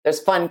there's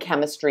fun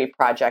chemistry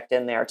project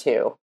in there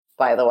too,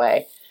 by the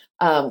way,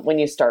 when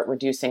you start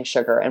reducing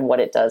sugar and what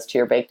it does to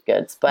your baked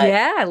goods. But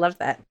yeah, I love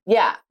that.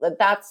 Yeah,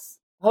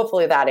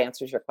 hopefully that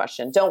answers your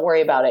question. Don't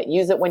worry about it.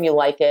 Use it when you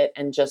like it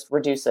and just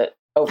reduce it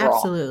overall.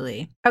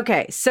 Absolutely.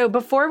 Okay, so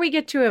before we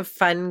get to a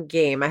fun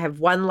game, I have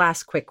one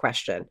last quick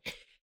question.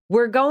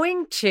 We're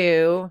going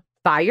to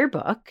buy your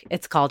book.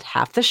 It's called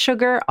Half the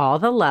Sugar, All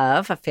the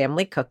Love, a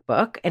family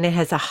cookbook, and it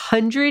has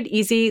 100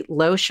 easy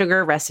low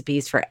sugar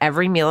recipes for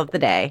every meal of the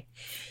day.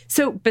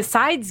 So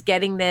besides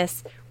getting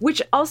this,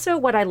 which also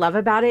what I love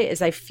about it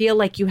is I feel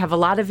like you have a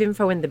lot of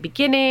info in the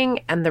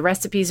beginning and the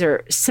recipes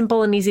are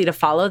simple and easy to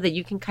follow that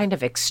you can kind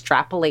of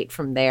extrapolate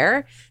from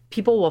there.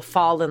 People will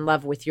fall in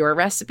love with your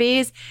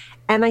recipes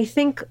and I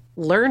think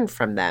learn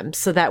from them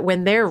so that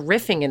when they're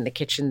riffing in the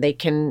kitchen, they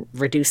can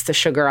reduce the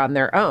sugar on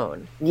their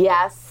own.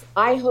 Yes,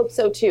 I hope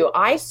so too.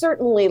 I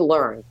certainly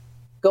learned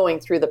going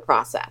through the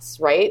process,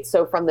 right?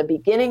 So from the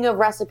beginning of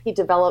recipe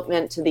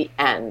development to the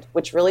end,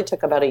 which really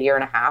took about 1.5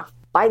 years,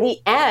 by the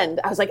end,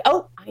 I was like,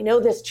 oh, I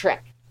know this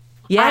trick.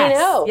 Yes, I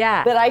know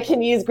that I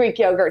can use Greek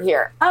yogurt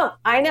here. Oh,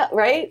 I know,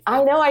 right?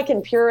 I know I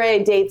can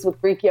puree dates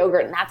with Greek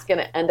yogurt, and that's going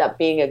to end up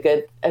being a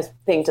good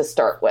thing to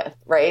start with,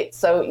 right?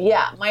 So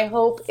yeah, my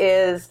hope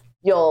is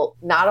you'll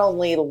not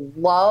only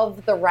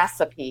love the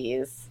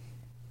recipes,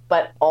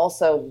 but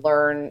also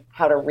learn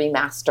how to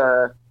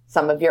remaster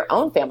some of your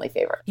own family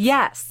favorites.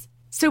 Yes.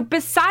 So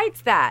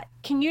besides that,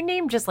 can you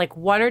name just like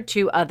one or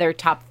two other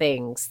top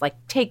things, like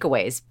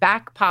takeaways,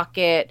 back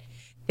pocket,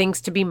 things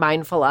to be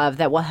mindful of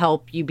that will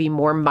help you be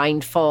more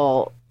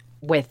mindful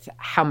with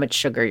how much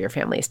sugar your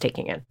family is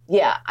taking in?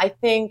 Yeah, I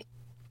think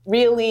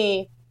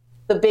really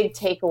the big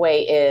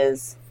takeaway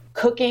is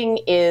cooking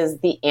is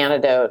the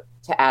antidote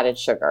to added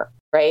sugar,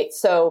 right?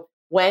 So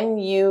when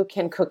you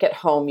can cook at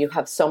home, you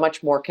have so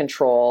much more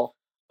control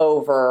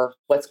over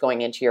what's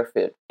going into your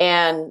food.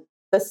 And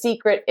the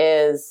secret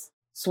is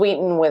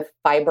sweeten with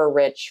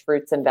fiber-rich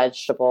fruits and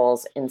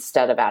vegetables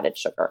instead of added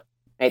sugar,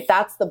 right?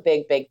 That's the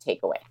big, big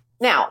takeaway.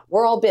 Now,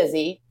 we're all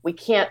busy. We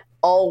can't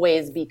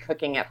always be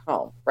cooking at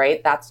home,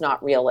 right? That's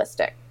not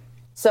realistic.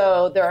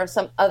 So there are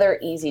some other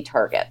easy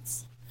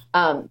targets.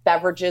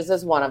 Beverages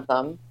is one of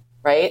them,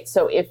 right?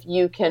 So if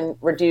you can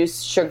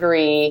reduce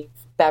sugary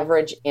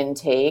beverage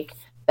intake,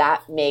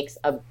 that makes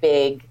a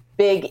big,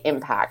 big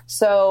impact.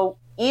 So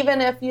even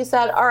if you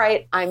said, all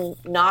right, I'm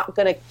not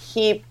going to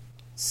keep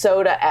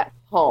soda at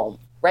home,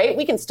 right?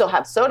 We can still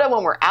have soda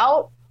when we're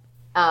out,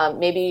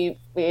 maybe,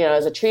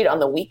 as a treat on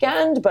the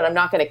weekend, but I'm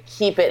not going to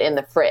keep it in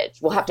the fridge.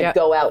 We'll have to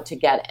go out to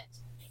get it.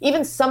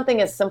 Even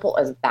something as simple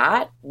as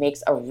that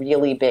makes a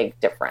really big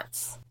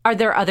difference. Are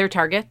there other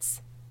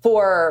targets?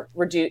 For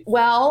reducing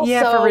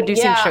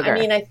sugar. I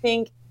mean, I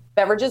think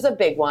beverage is a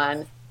big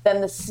one.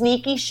 Then the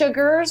sneaky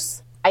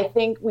sugars, I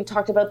think we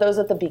talked about those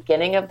at the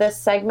beginning of this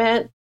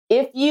segment.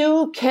 If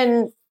you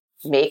can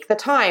make the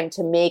time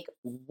to make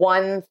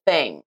one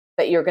thing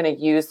that you're going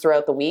to use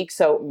throughout the week.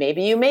 So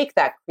maybe you make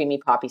that creamy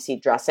poppy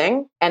seed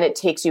dressing and it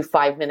takes you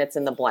 5 minutes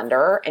in the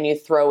blender and you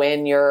throw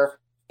in your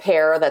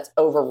pear that's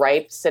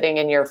overripe sitting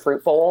in your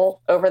fruit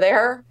bowl over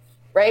there,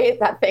 right?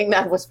 That thing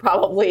that was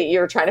probably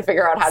you're trying to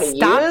figure out how to use.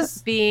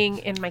 Stop being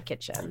in my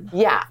kitchen.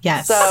 Yeah.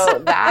 Yes.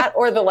 So that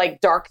or the like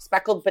dark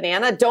speckled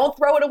banana, don't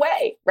throw it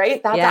away,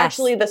 right? That's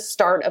actually the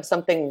start of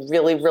something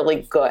really,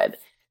 really good.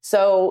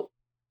 So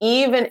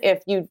even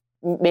if you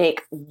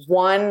make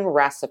one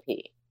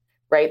recipe,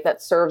 right,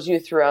 that serves you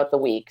throughout the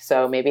week.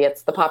 So maybe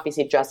it's the poppy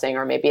seed dressing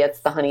or maybe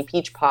it's the honey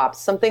peach pops,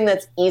 something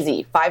that's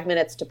easy, 5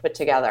 minutes to put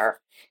together.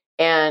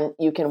 And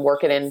you can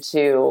work it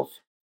into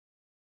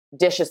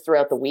dishes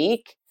throughout the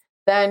week,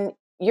 then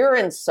you're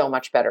in so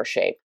much better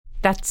shape.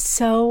 That's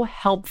so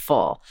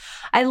helpful.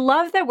 I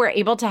love that we're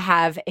able to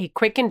have a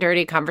quick and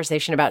dirty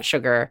conversation about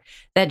sugar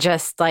that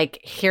just like,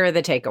 here are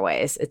the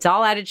takeaways. It's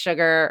all added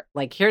sugar.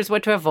 Like, here's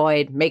what to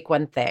avoid. Make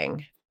one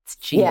thing. It's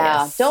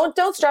genius. Yeah,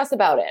 don't stress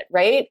about it,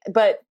 right?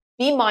 But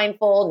be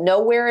mindful, know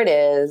where it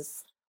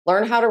is,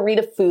 learn how to read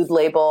a food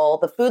label.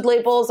 The food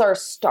labels are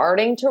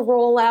starting to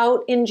roll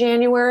out in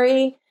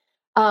January,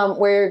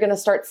 where you're going to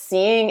start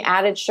seeing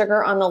added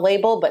sugar on the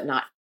label, but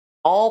not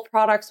all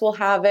products will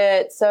have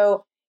it.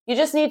 So you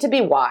just need to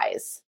be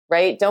wise,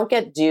 right? Don't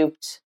get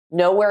duped.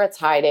 Know where it's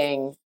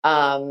hiding,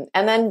 and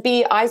then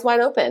be eyes wide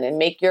open and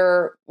make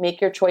your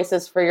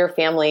choices for your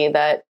family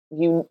that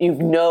you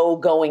know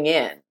going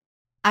in.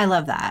 I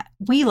love that.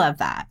 We love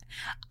that.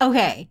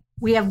 Okay,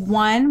 we have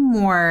one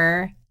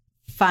more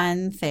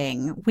fun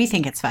thing. We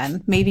think it's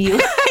fun. Maybe you.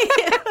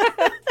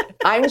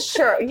 I'm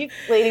sure you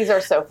ladies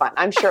are so fun.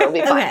 I'm sure it'll be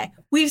fun. Okay,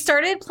 we've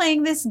started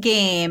playing this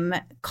game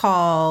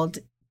called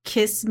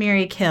Kiss,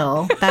 Marry,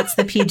 Kill. That's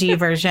the PG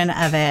version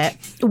of it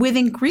with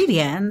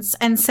ingredients.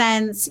 And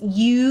since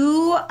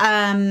you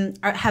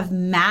have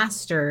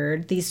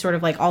mastered these sort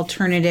of like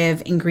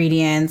alternative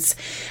ingredients,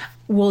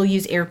 we'll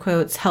use air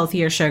quotes,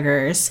 healthier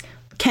sugars.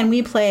 Can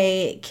we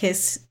play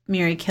Kiss,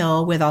 Marry,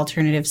 Kill with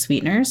alternative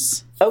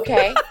sweeteners?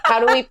 Okay.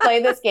 How do we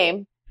play this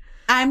game?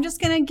 I'm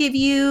just going to give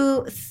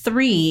you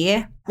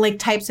 3 like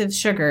types of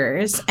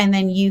sugars, and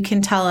then you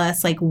can tell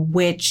us like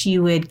which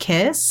you would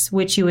kiss,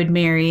 which you would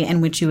marry,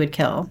 and which you would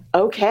kill.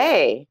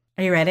 Okay.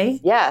 Are you ready?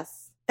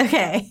 Yes.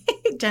 Okay.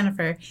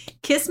 Jennifer,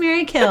 Kiss,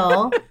 Marry,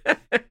 Kill,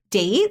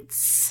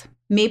 dates,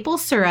 maple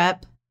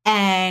syrup,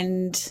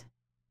 and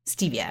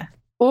stevia.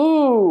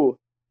 Ooh.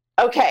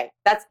 Okay.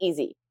 That's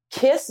easy.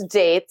 Kiss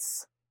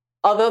dates,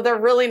 although they're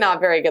really not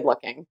very good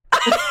looking.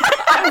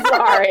 I'm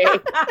sorry.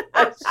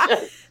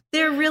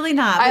 They're really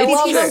not. I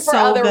love them for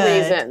other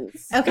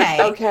reasons.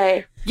 Okay.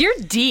 Okay. You're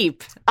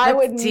deep. I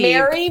would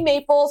marry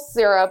maple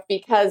syrup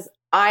because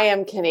I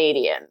am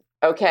Canadian.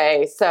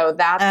 Okay. So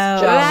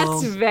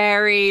that's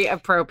very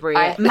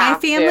appropriate. My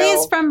family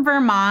is from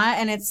Vermont,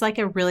 and it's like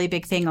a really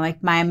big thing.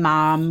 Like my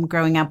mom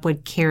growing up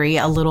would carry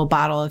a little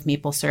bottle of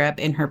maple syrup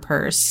in her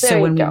purse. So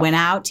when we went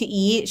out to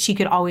eat, she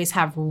could always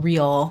have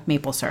real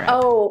maple syrup.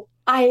 Oh,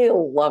 I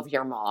love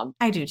your mom.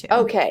 I do too.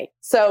 Okay.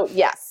 So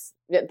yes.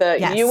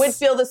 You would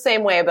feel the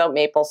same way about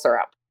maple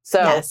syrup.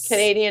 So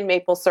Canadian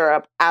maple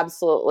syrup,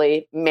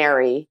 absolutely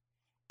marry.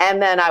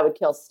 And then I would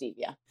kill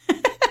stevia.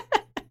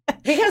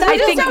 Because I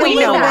think we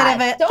know that.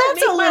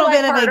 That's a little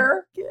bit of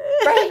harder,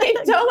 right?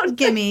 Don't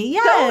gimme.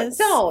 Yes.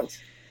 Don't.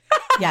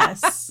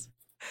 Yes.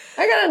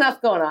 I got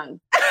enough going on.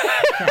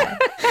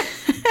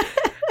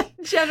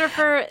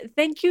 Jennifer,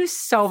 thank you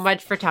so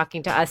much for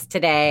talking to us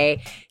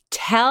today.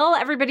 Tell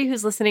everybody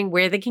who's listening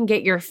where they can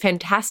get your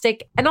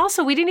fantastic, and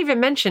also we didn't even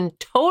mention,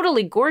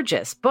 totally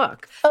gorgeous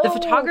book. The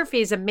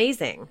photography is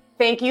amazing.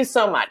 Thank you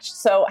so much.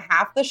 So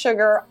Half the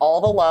Sugar, All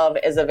the Love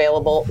is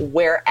available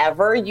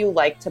wherever you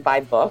like to buy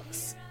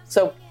books.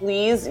 So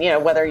please,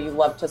 whether you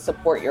love to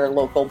support your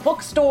local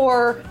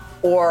bookstore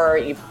or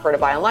you prefer to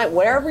buy online,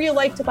 wherever you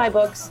like to buy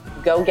books,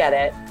 go get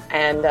it.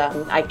 And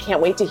I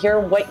can't wait to hear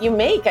what you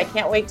make. I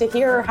can't wait to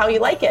hear how you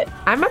like it.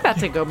 I'm about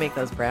to go make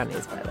those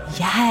brownies, by the way.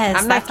 Yes,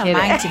 I'm not that's on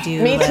my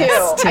to-do Me list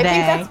too. today. I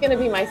think that's going to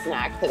be my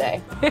snack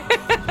today.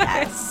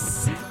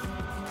 Yes.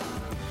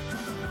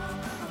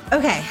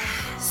 Okay,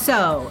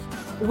 so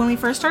when we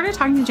first started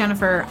talking to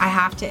Jennifer, I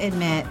have to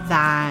admit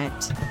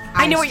that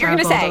I know what you're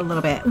going to say. A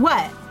little bit.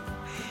 What?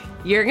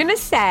 You're going to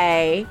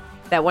say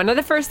that one of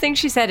the first things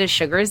she said is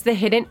sugar is the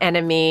hidden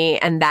enemy,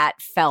 and that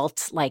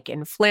felt like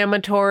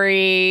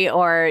inflammatory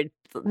or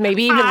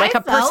maybe even like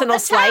a personal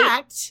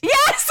slight.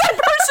 Yes, a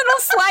personal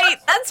slight.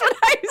 That's what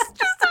I was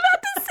just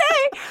about to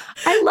say.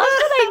 I love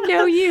that I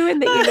know you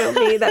and that you know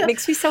me. That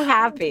makes me so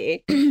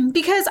happy.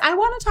 Because I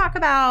want to talk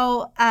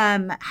about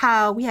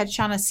how we had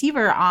Shauna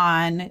Seaver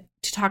on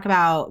to talk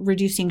about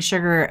reducing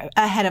sugar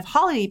ahead of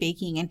holiday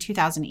baking in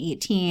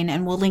 2018.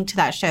 And we'll link to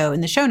that show in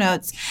the show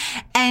notes.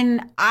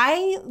 And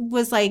I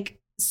was like,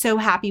 so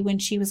happy when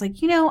she was like,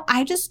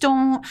 I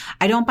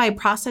don't buy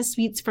processed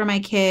sweets for my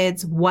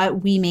kids.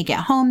 What we make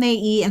at home, they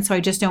eat. And so I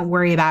just don't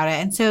worry about it.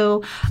 And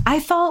so I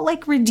felt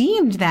like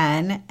redeemed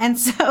then. And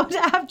so to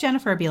have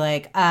Jennifer be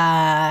like,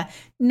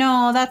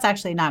 no, that's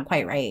actually not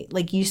quite right.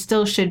 Like, you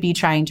still should be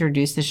trying to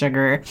reduce the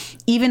sugar,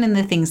 even in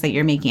the things that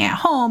you're making at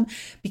home,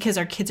 because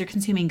our kids are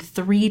consuming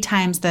 3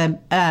 times the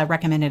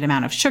recommended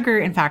amount of sugar.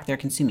 In fact, they're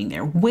consuming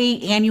their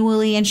weight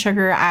annually in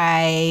sugar.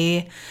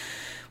 I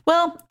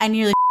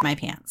nearly my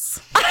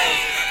pants.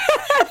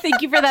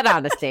 Thank you for that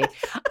honesty.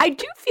 I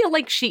do feel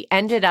like she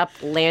ended up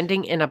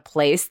landing in a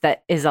place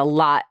that is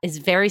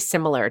very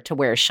similar to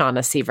where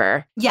Shauna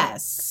Seaver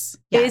is.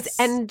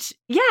 And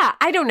yeah,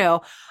 I don't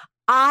know.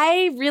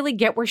 I really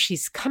get where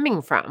she's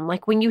coming from.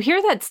 Like, when you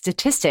hear that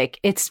statistic,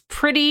 it's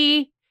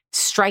pretty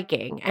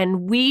striking.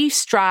 And we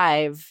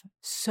strive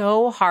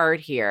so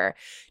hard here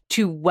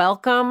to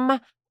welcome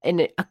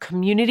in a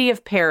community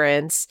of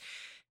parents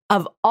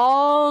of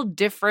all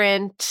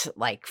different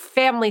like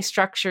family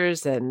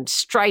structures and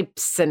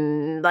stripes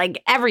and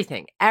like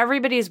everything.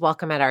 Everybody's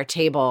welcome at our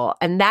table.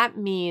 And that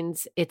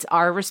means it's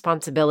our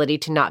responsibility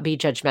to not be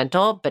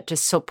judgmental, but to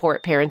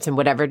support parents in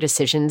whatever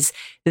decisions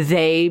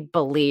they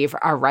believe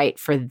are right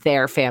for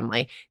their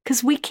family.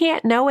 Because we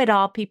can't know it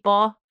all,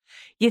 people.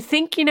 You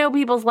think you know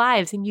people's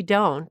lives and you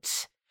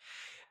don't.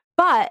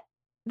 But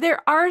there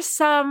are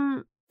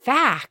some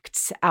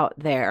facts out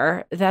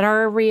there that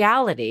are a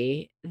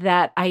reality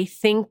that I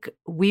think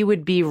we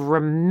would be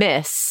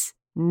remiss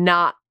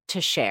not to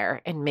share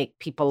and make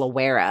people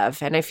aware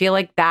of. And I feel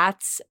like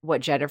that's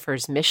what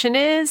Jennifer's mission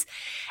is.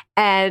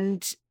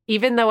 And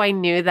even though I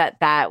knew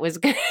that was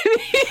going to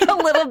be a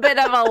little bit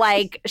of a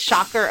like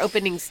shocker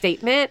opening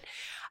statement,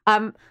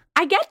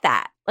 I get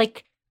that.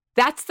 Like,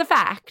 that's the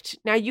fact.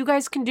 Now, you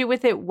guys can do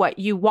with it what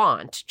you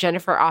want.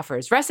 Jennifer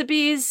offers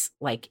recipes,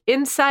 like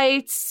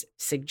insights,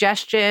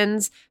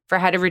 suggestions for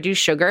how to reduce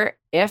sugar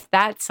if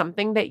that's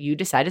something that you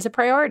decide is a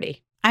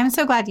priority. I'm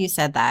so glad you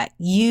said that.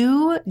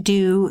 You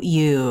do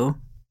you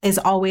is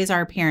always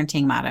our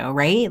parenting motto,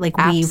 right? Like,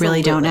 we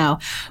really don't know.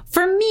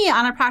 For me,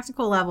 on a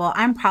practical level,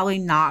 I'm probably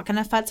not going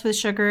to futz with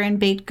sugar and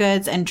baked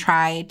goods and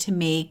try to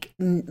make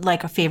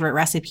like favorite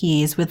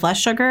recipes with less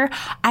sugar.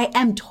 I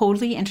am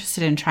totally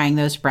interested in trying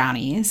those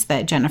brownies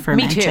that Jennifer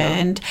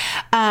mentioned.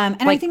 And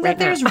like, I think that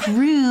there's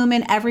room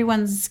in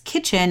everyone's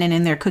kitchen and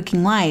in their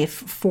cooking life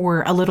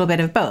for a little bit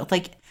of both.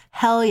 Like,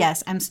 hell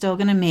yes, I'm still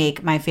going to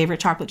make my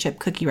favorite chocolate chip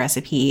cookie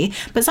recipe,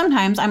 but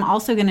sometimes I'm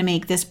also going to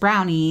make this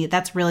brownie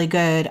that's really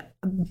good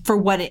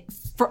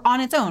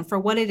on its own, for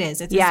what it is.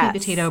 It's a sweet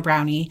potato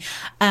brownie.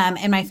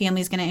 And my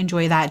family's going to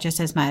enjoy that just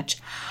as much.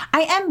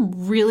 I am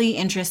really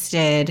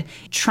interested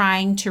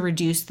trying to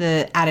reduce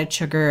the added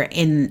sugar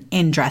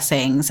in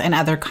dressings and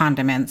other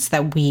condiments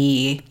that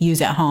we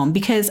use at home,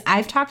 because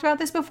I've talked about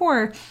this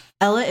before.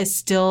 Ella is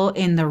still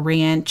in the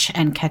ranch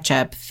and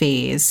ketchup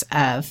phase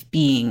of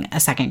being a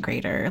second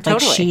grader.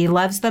 Like, she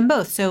loves them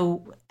both.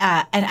 So,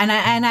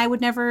 and I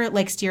would never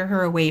like steer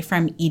her away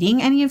from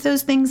eating any of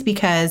those things,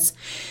 because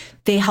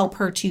they help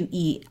her to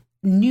eat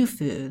new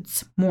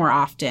foods more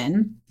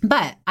often.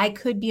 But I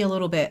could be a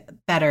little bit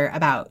better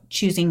about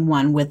choosing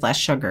one with less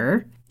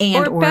sugar.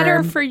 Or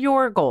better for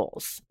your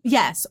goals.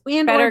 Yes.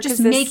 Or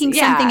just making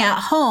something at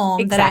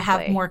home that I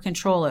have more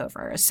control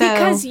over. So,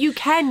 because you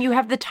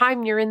have the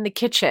time, you're in the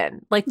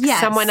kitchen. Like,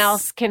 someone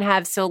else can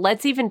have. So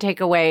let's even take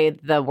away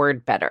the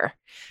word better,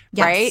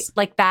 right?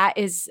 Like, that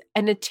is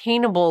an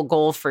attainable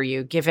goal for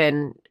you,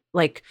 given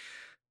like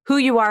who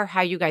you are,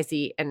 how you guys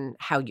eat, and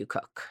how you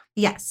cook.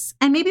 Yes.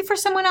 And maybe for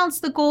someone else,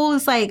 the goal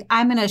is like,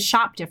 I'm going to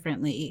shop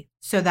differently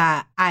so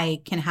that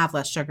I can have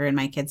less sugar in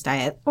my kids'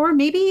 diet. Or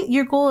maybe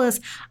your goal is,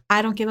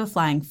 I don't give a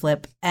flying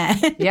flip.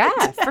 And Yeah,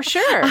 for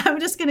sure.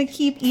 I'm just going to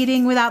keep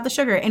eating without the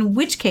sugar, in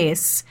which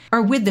case,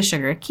 or with the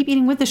sugar, keep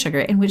eating with the sugar,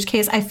 in which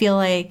case I feel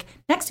like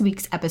next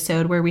week's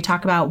episode where we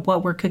talk about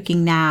what we're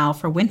cooking now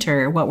for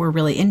winter, what we're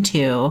really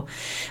into,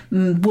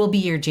 will be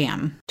your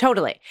jam.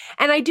 Totally.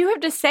 And I do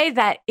have to say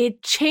that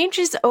it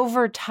changes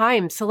over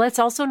time. So let's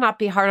also not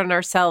be hard on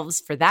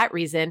ourselves for that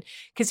reason,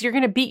 because you're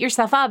going to beat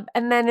yourself up.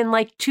 And then in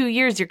like 2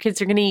 years, your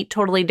kids are going to eat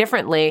totally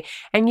differently.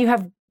 And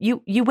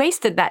you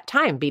wasted that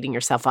time beating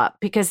yourself up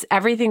because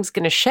everything's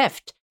going to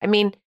shift. I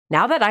mean,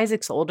 now that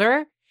Isaac's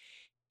older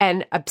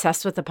and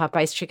obsessed with the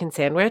Popeyes chicken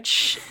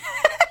sandwich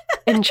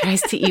and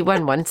tries to eat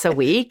one once a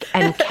week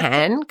and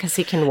can, because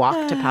he can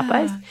walk to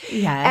Popeyes.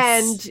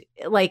 Yes.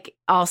 And like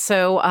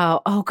also,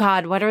 oh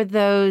God, what are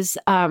those?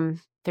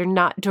 They're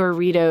not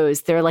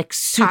Doritos. They're like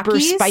super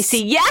Takis? spicy.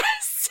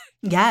 Yes.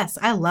 Yes,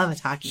 I love a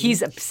Takis.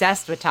 He's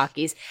obsessed with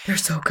Takis. They're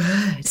so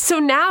good. So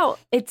now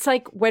it's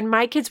like when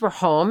my kids were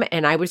home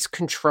and I was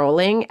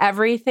controlling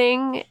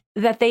everything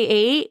that they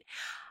ate,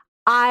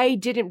 I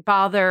didn't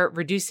bother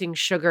reducing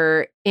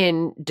sugar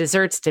in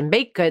desserts and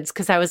baked goods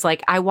because I was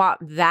like, I want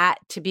that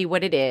to be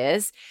what it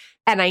is.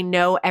 And I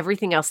know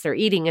everything else they're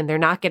eating and they're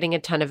not getting a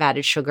ton of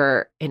added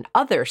sugar in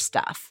other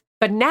stuff.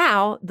 But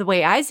now the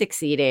way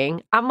Isaac's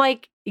eating, I'm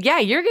like, yeah,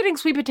 you're getting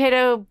sweet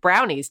potato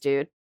brownies,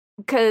 dude,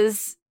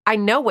 because I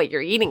know what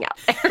you're eating out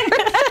there.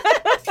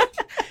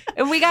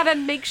 And we got to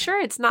make sure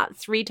it's not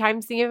 3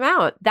 times the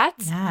amount.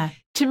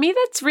 To me,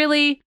 that's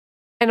really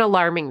an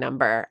alarming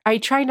number. I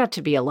try not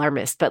to be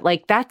alarmist, but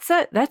like that's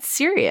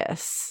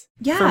serious.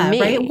 Yeah, for me.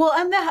 right. Well,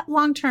 and the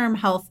long-term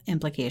health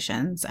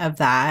implications of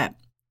that,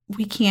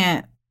 we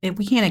can't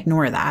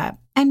ignore that.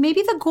 And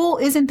maybe the goal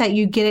isn't that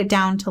you get it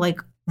down to like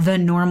the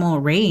normal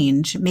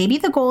range. Maybe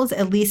the goal is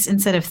at least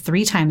instead of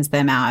 3 times the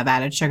amount of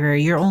added sugar,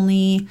 you're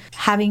only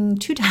having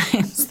 2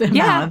 times the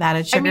amount of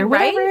added sugar,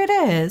 whatever it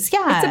is.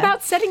 Yeah. It's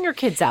about setting your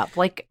kids up.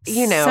 Like,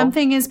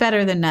 something is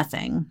better than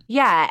nothing.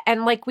 Yeah.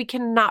 And like, we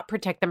cannot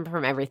protect them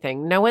from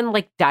everything. No one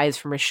like dies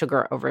from a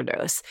sugar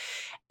overdose.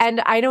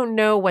 And I don't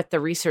know what the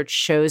research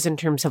shows in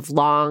terms of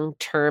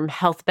long-term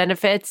health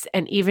benefits.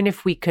 And even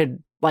if we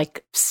could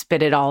like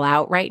spit it all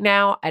out right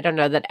now, I don't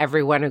know that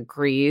everyone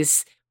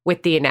agrees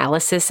with the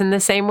analysis in the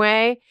same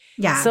way.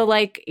 Yeah. So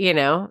like,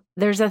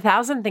 there's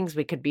 1,000 things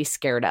we could be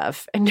scared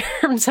of in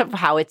terms of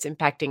how it's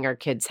impacting our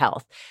kids'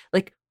 health.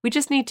 Like, we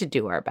just need to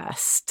do our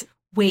best.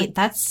 Wait,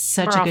 that's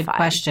such a good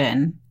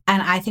question.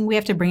 And I think we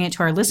have to bring it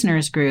to our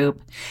listeners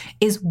group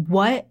is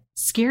what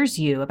scares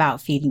you about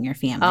feeding your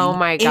family? Oh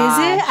my gosh.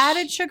 Is it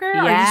added sugar?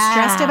 Yeah. Are you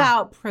stressed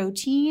about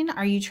protein?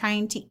 Are you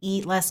trying to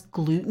eat less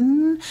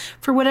gluten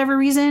for whatever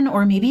reason?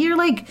 Or maybe you're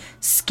like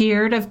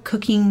scared of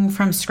cooking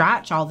from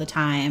scratch all the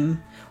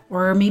time.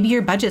 Or maybe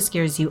your budget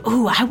scares you.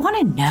 Oh, I want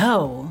to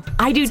know.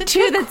 I do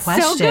too. That's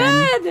so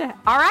good.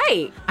 All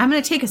right. I'm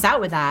going to take us out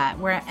with that.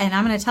 And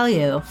I'm going to tell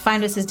you,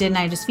 find us as Didn't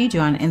I Just Feed You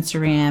on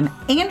Instagram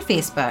and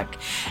Facebook.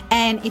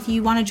 And if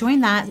you want to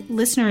join that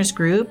listeners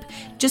group,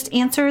 just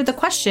answer the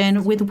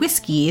question with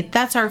whiskey.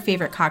 That's our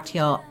favorite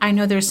cocktail. I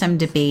know there's some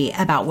debate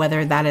about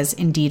whether that is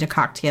indeed a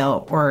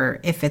cocktail or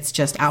if it's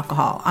just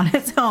alcohol on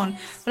its own.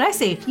 But I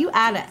say if you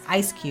add an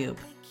ice cube,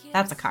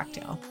 that's a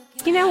cocktail.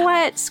 You know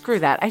what? Screw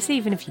that. I say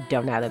even if you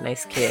don't add an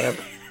ice cube.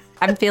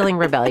 I'm feeling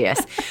rebellious.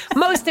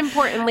 Most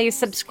importantly,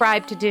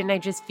 subscribe to Didn't I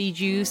Just Feed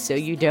You so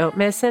you don't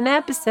miss an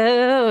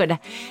episode.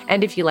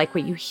 And if you like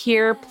what you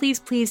hear,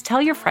 please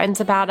tell your friends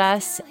about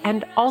us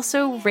and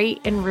also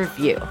rate and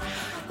review.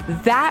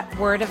 That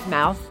word of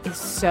mouth is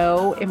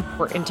so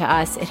important to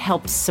us. It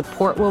helps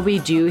support what we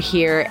do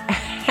here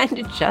and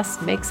it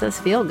just makes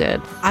us feel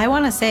good. I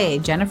want to say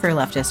Jennifer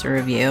left us a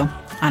review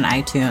on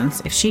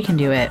iTunes. If she can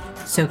do it,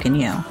 so can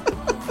you.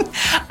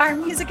 Our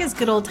music is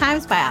Good Old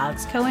Times by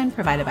Alex Cohen,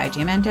 provided by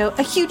Jamendo.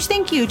 A huge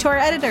thank you to our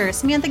editor,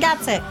 Samantha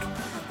Gatzik.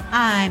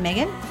 I'm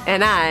Megan.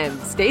 And I'm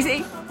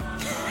Stacy.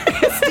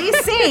 Stay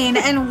sane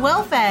and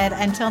well-fed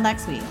until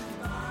next week.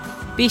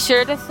 Be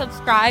sure to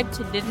subscribe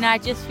to Didn't I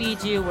Just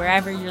Feed You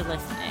wherever you're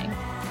listening.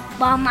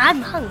 Mom,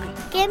 I'm hungry.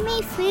 Give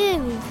me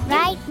food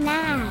right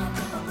now.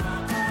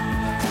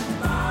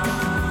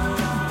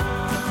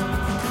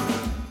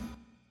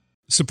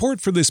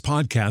 Support for this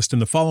podcast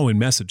and the following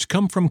message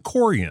come from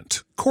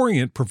Corient.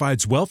 Corient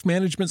provides wealth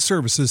management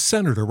services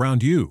centered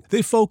around you.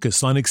 They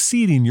focus on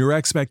exceeding your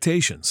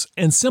expectations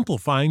and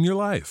simplifying your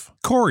life.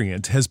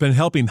 Corient has been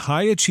helping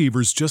high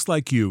achievers just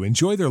like you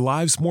enjoy their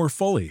lives more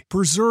fully,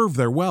 preserve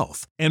their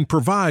wealth, and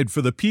provide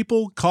for the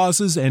people,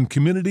 causes, and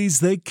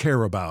communities they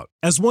care about.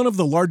 As one of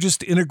the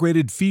largest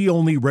integrated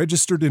fee-only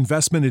registered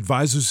investment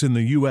advisors in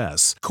the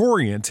U.S.,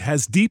 Corient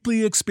has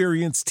deeply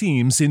experienced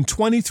teams in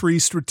 23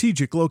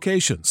 strategic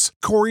locations.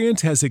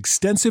 Corient has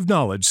extensive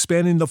knowledge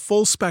spanning the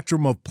full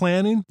spectrum of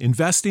planning, planning,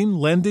 investing,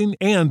 lending,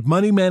 and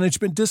money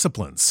management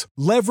disciplines.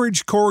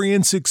 Leverage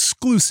Corient's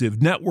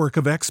exclusive network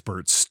of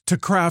experts to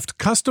craft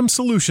custom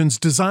solutions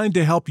designed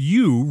to help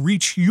you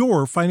reach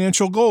your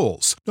financial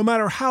goals, no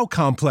matter how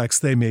complex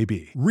they may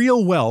be.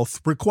 Real wealth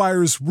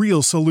requires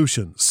real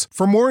solutions.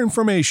 For more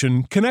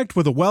information, connect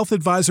with a wealth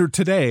advisor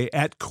today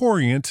at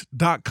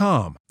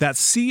Corient.com.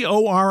 That's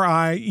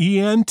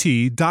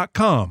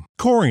Corient.com.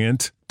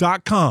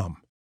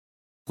 Corient.com.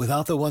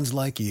 Without the ones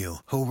like you,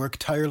 who work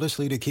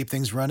tirelessly to keep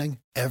things running,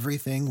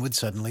 everything would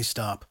suddenly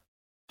stop.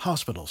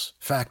 Hospitals,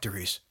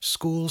 factories,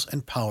 schools,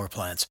 and power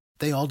plants,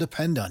 they all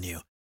depend on you.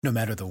 No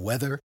matter the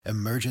weather,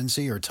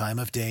 emergency, or time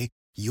of day,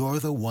 you're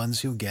the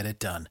ones who get it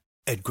done.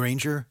 At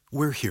Grainger,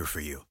 we're here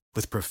for you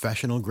with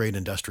professional-grade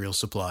industrial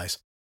supplies.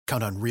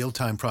 Count on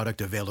real-time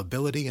product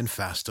availability and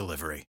fast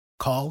delivery.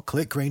 Call,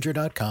 click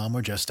Grainger.com,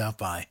 or just stop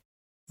by.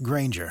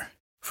 Grainger,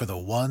 for the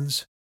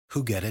ones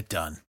who get it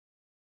done.